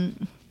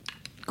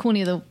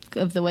 Corny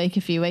of the week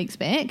a few weeks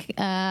back,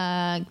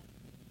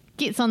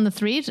 gets on the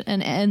thread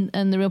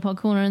and the Real Pod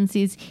Corner and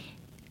says,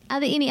 "Are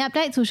there any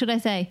updates, or should I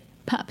say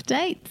pup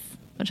dates?"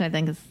 Which I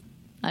think is,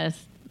 I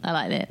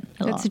like that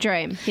a lot. It's a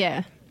dream.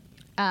 Yeah.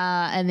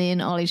 And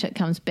then Ollie Chick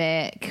comes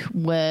back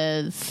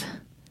with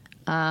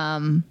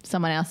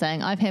someone else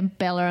saying, "I've had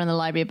Bella in the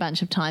library a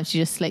bunch of times. She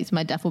just sleeps in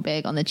my duffel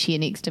bag on the chair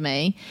next to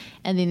me."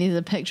 And then there's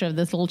a picture of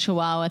this little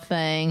chihuahua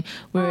thing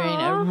wearing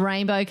a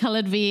rainbow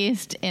coloured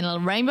vest and a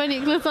rainbow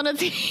necklace on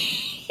its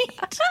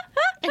head.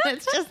 And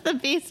it's just the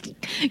best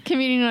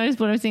community notice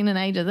board I've seen in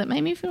ages. It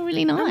made me feel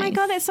really nice. Oh my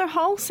God, that's so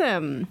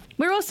wholesome.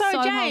 We're also,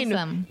 So Jane,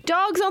 wholesome.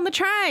 dogs on the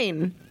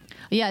train.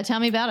 Yeah, tell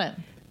me about it.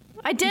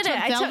 I did You it.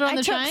 took I Zelda took, on I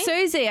the took train?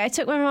 Susie. I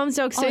took my mum's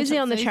dog Oh, I Susie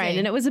took on the train, Susie.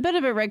 and it was a bit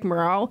of a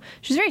rigmarole.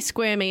 She was very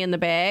squirmy in the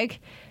bag,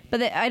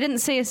 but I didn't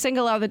see a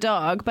single other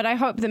dog. But I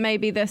hope that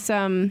maybe this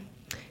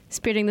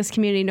spreading this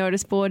community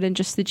notice board and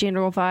just the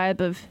general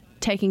vibe of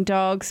taking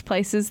dogs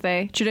places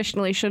they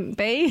traditionally shouldn't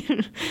be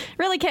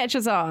really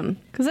catches on,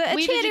 because it Where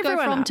cheered did you go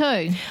everyone from up.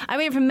 to? I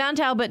went from Mount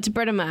Albert to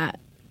Britomart.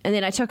 And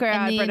then I took her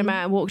out of then-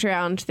 Britomart and walked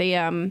around the,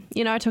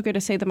 I took her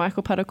to see the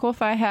Michael Puttercore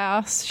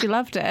Firehouse. She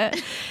loved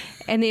it.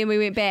 And then we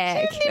went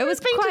back. It was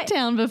been quite to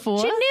town before.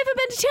 She'd never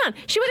been to town.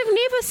 She would have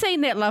never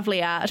seen that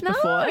lovely art No.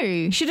 before.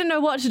 She didn't know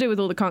what to do with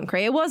all the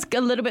concrete. It was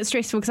a little bit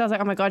stressful because I was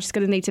like, oh my God, she's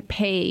going to need to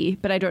pee.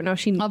 But I don't know if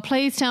she... Oh,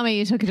 please tell me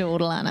you took her to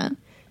Ortolana.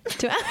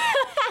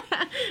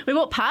 We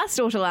walked past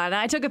Ortolana.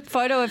 I took a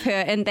photo of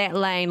her in that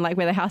lane, like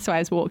where the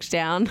housewives walked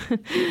down.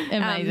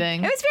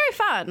 Amazing. It was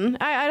very fun.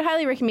 I'd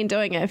highly recommend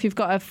doing it if you've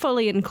got a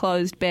fully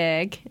enclosed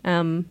bag,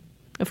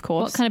 of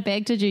course. What kind of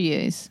bag did you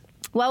use?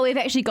 Well, we've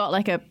actually got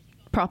like a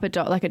proper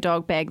dog,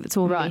 dog bag that's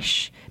all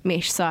mesh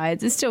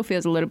sides. It still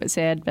feels a little bit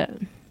sad, but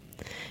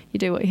you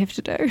do what you have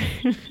to do.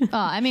 Oh,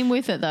 I mean,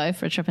 worth it though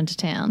for a trip into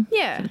town.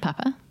 Yeah. For the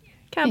papa.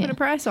 Can't Yeah. put a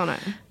price on it.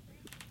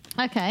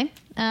 Okay.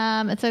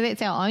 So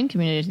that's our own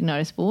community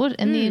notice board.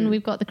 And then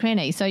we've got the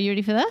cranny. So you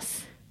ready for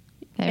this?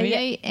 Okay, Yeah.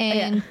 ready?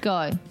 And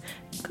go.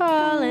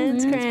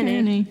 Colin's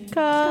Granny.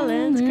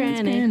 Colin's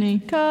Granny.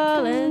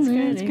 Colin's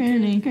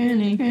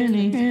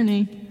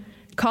Granny.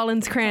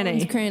 Colin's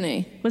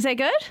Cranny. Was that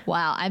good?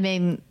 Wow. I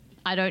mean,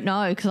 I don't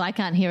know because I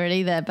can't hear it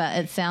either, but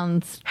it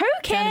sounds... Who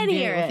can sounded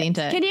hear very it?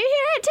 authentic. Can you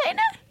hear it,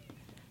 Tina?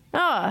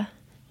 Oh,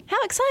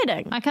 how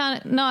exciting. I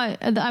can't... No,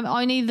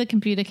 only the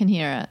computer can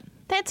hear it.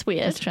 That's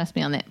weird. Just trust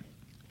me on that.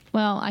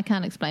 Well, I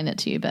can't explain it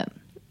to you, but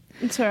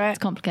It's all right. it's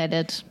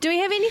complicated. Do we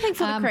have anything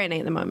for the Cranny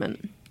at the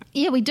moment?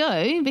 Yeah, we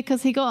do,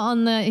 because he got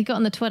on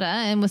the Twitter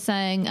and was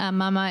saying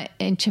Mama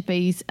and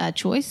Chippy's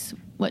choice,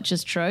 which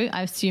is true.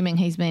 I'm assuming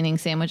he's meaning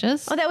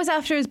sandwiches. Oh, that was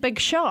after his big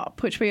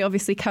shop, which we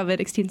obviously covered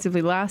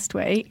extensively last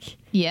week.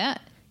 Yeah.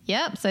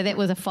 Yep. So that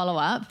was a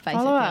follow-up, basically,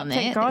 Follow-up. on that.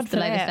 Thank God That's the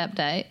for latest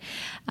that.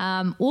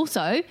 update.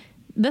 Also,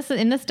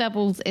 this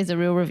doubles as a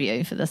real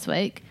review for this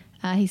week.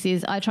 He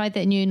says, I tried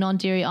that new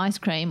non-dairy ice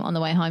cream on the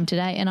way home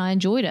today and I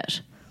enjoyed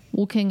it.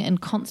 Walking in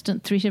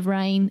constant threat of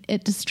rain,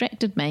 it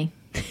distracted me.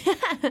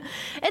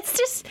 It's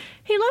just,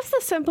 he loves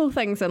the simple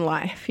things in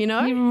life, you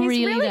know? He he's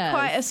really does.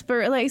 quite a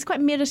spirit, like, he's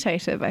quite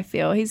meditative, I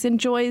feel. He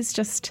enjoys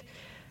just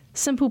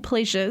simple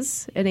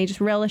pleasures and he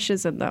just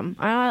relishes in them.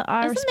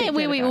 I Isn't respect that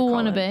where we about all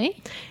want to Colin.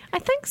 be? I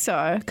think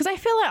so, because I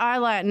feel like I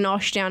like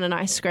nosh down an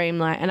ice cream,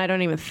 like, and I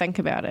don't even think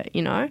about it.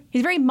 You know,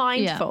 he's very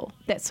mindful.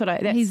 Yeah. That's what I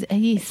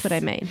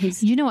mean.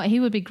 He's, you know what? He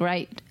would be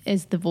great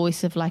as the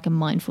voice of like a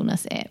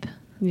mindfulness app.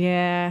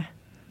 Yeah,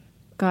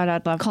 God,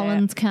 I'd love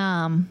Colin's that.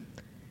 Calm.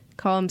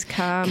 Colin's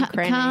calm.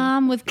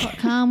 Calm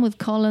with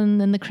Colin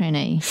in the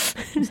cranny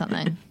or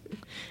something.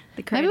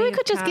 Maybe we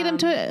could just get him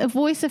to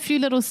voice a few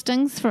little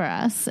stings for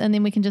us, and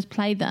then we can just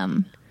play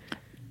them,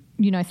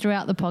 you know,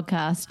 throughout the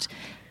podcast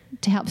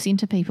to help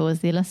centre people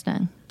as they're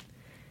listening.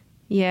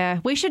 Yeah,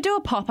 we should do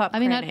a pop-up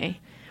cranny.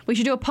 We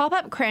should do a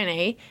pop-up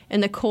cranny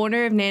in the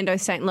corner of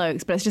Nando's St.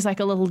 Luke's, but it's just like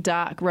a little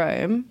dark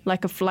room,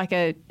 like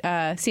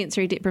a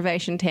sensory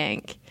deprivation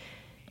tank.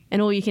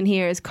 And all you can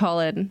hear is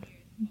Colin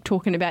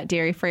talking about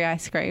dairy-free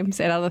ice creams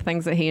and other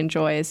things that he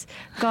enjoys.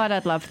 God,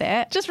 I'd love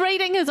that. Just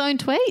reading his own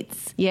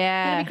tweets.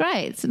 Yeah. That'd be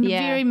great. It's a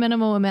very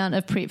minimal amount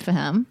of prep for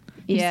him.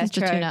 He just has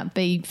to turn up,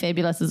 be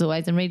fabulous as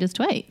always, and read his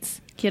tweets.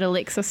 Get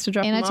Alexis to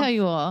drop him off. And I tell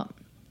you what,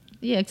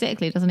 yeah,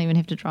 exactly. It doesn't even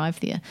have to drive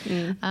there.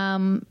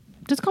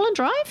 Does Colin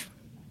drive?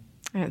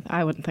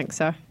 I wouldn't think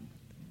so.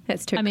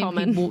 That's too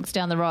common. He walks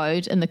down the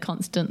road in the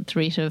constant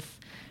threat of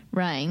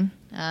rain,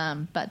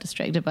 but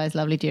distracted by his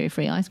lovely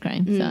dairy-free ice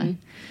cream. So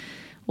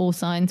all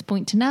signs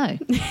point to no.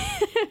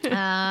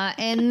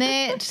 And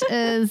that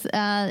is the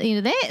end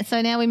of that.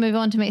 So now we move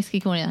on to Mexican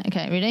Corner.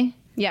 Okay, ready?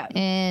 Yeah.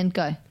 And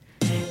go.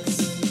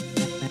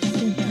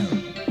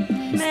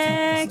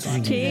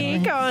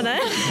 Mexican Corner.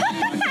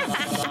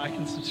 Like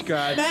and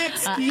subscribe. I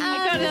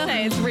gotta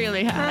say, it's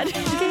really hard.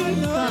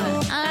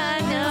 I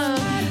know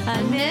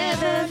I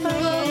never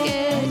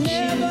forget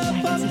you.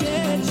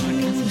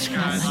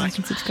 Like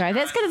and subscribe.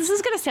 That's gonna. This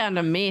is gonna sound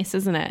a mess,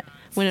 isn't it?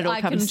 When it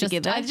all comes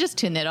together. I just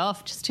turn that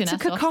off. Just turn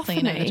it's us off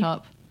singing over the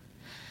top.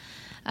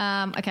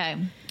 Okay.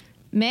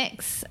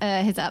 Max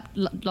has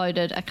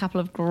uploaded a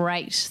couple of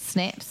great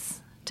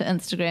snaps to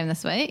Instagram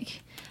this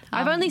week.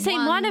 I've only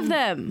seen one of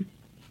them.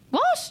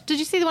 What? Did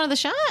you see the one of the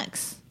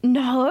sharks?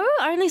 No,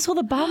 I only saw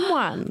the bum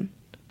one.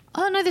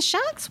 Oh no, the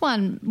sharks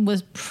one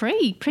was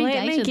predated.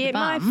 Let me get the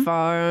bum, my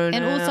phone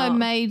and out. also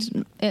made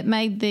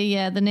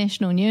the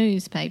national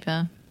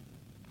newspaper.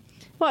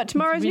 What,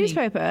 tomorrow's really...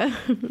 newspaper?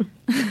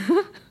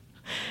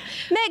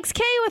 Max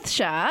Key with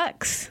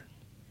sharks.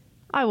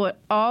 I would.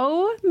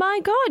 Oh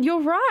my God,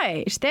 you're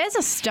right. There's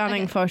a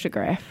stunning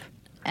photograph.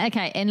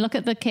 Okay, and look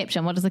at the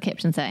caption. What does the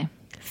caption say?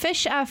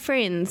 Fish are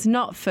friends,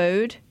 not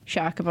food.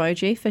 Shark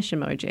emoji, fish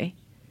emoji.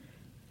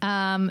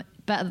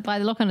 But by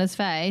the look on his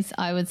face,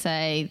 I would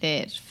say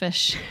that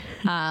fish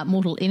are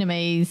mortal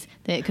enemies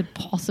that could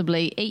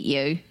possibly eat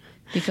you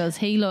because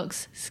he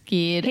looks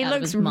scared. He out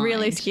looks of his mind.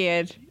 really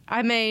scared.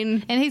 I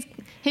mean, and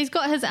he's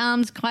got his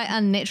arms quite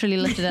unnaturally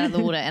lifted out of the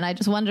water, and I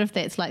just wonder if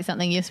that's like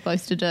something you're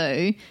supposed to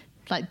do.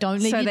 Like,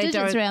 don't leave your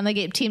digits around; they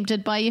get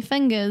tempted by your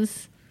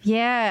fingers.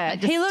 Yeah,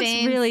 like, he looks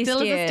really still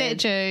scared. Still as a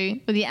statue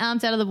with your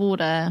arms out of the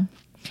water.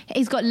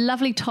 He's got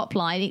lovely top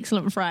line,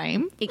 excellent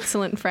frame.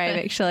 Excellent frame,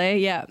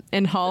 actually, yeah.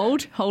 And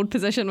hold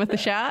position with the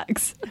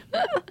sharks.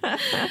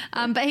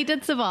 But he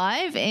did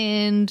survive,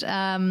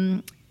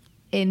 and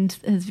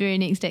his very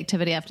next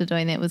activity after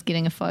doing that was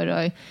getting a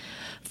photo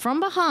from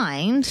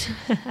behind,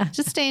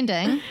 just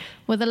standing,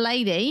 with a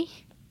lady.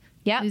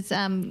 Yeah, who's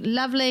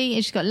lovely,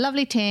 and she's got a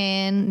lovely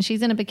tan.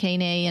 She's in a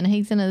bikini, and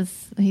he's in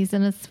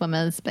his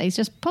swimmers, but he's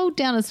just pulled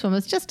down his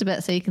swimmers just a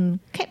bit so you can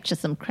capture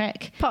some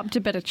crack. Popped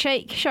a bit of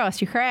cheek. Show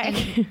us your crack.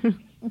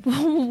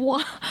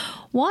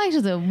 White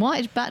as a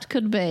white butt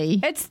could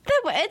be. It's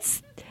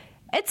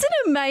an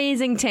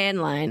amazing tan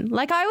line.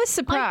 Like, I was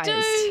surprised.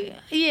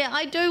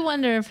 I do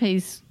wonder if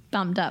he's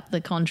bumped up the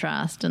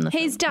contrast in the.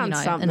 He's done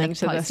something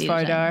to this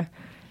photo.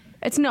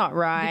 It's not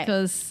right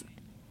because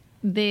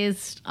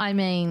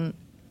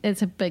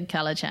it's a big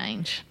colour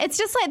change. It's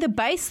just like the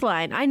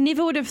baseline. I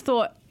never would have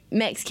thought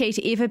Max Key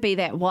to ever be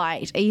that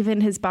white,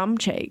 even his bum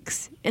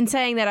cheeks. And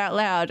saying that out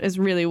loud is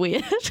really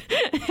weird.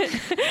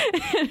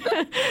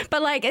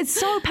 But like, it's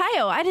so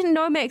pale. I didn't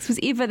know Max was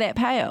ever that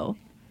pale.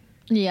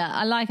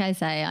 Yeah, like I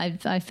say,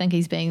 I think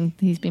he's been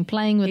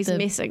playing with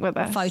messing with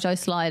us. Photo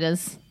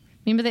sliders.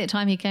 Remember that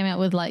time he came out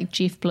with like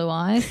Jeff Blue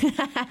Eyes?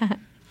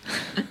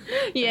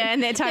 Yeah,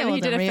 and that time he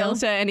did a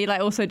filter, and he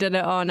like also did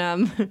it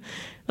on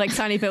like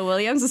Sonny Bill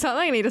Williams or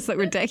something, and he just looked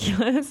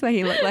ridiculous. Like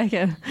he looked like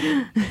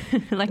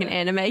like an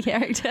anime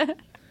character.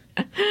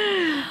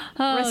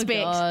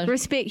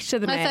 Respect to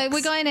the Max. I say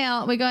we're going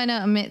out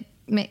on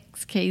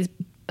Max Key's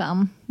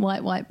bum,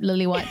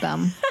 lily white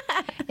bum.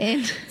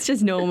 And it's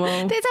just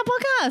normal. That's our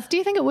podcast. Do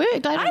you think it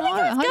worked? I don't know. I think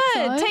it was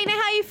good. So. Tina,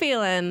 how you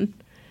feeling?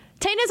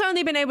 Tina's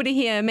only been able to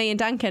hear me and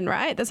Duncan,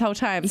 right, this whole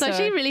time. So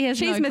she really has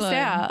she's no missed clue.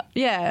 out.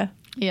 Yeah.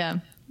 Yeah.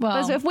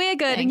 Well, but if we're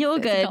good and you're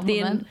good,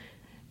 then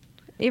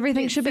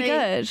everything should be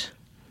good.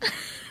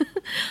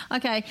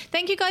 Okay,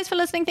 thank you guys for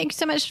listening. Thank you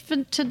so much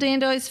to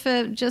Nando's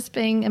for just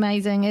being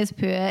amazing as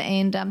per.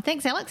 And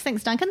thanks, Alex.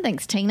 Thanks, Duncan.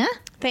 Thanks, Tina.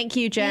 Thank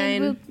you,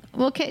 Jane. And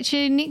we'll catch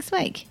you next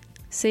week.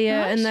 See you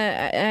in the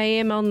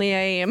AM on the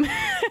AM.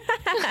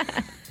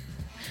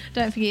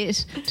 Don't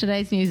forget,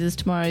 today's news is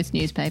tomorrow's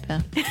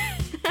newspaper.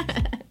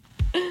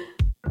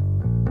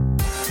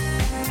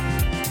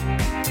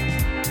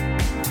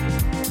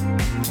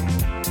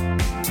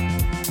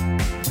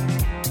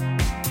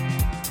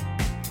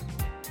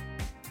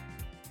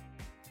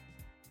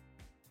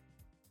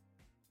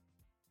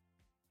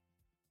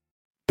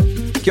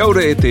 Kia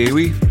ora e te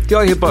iwi, Te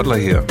Aihe Butler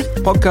here,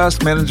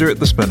 podcast manager at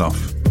The Spinoff.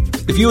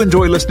 If you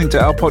enjoy listening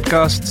to our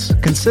podcasts,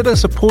 consider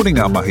supporting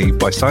our mahi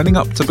by signing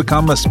up to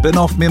become a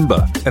Spinoff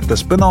member at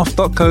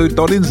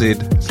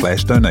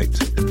thespinoff.co.nz/donate.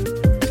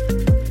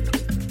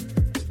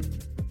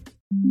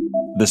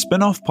 The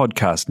Spinoff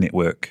Podcast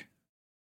Network.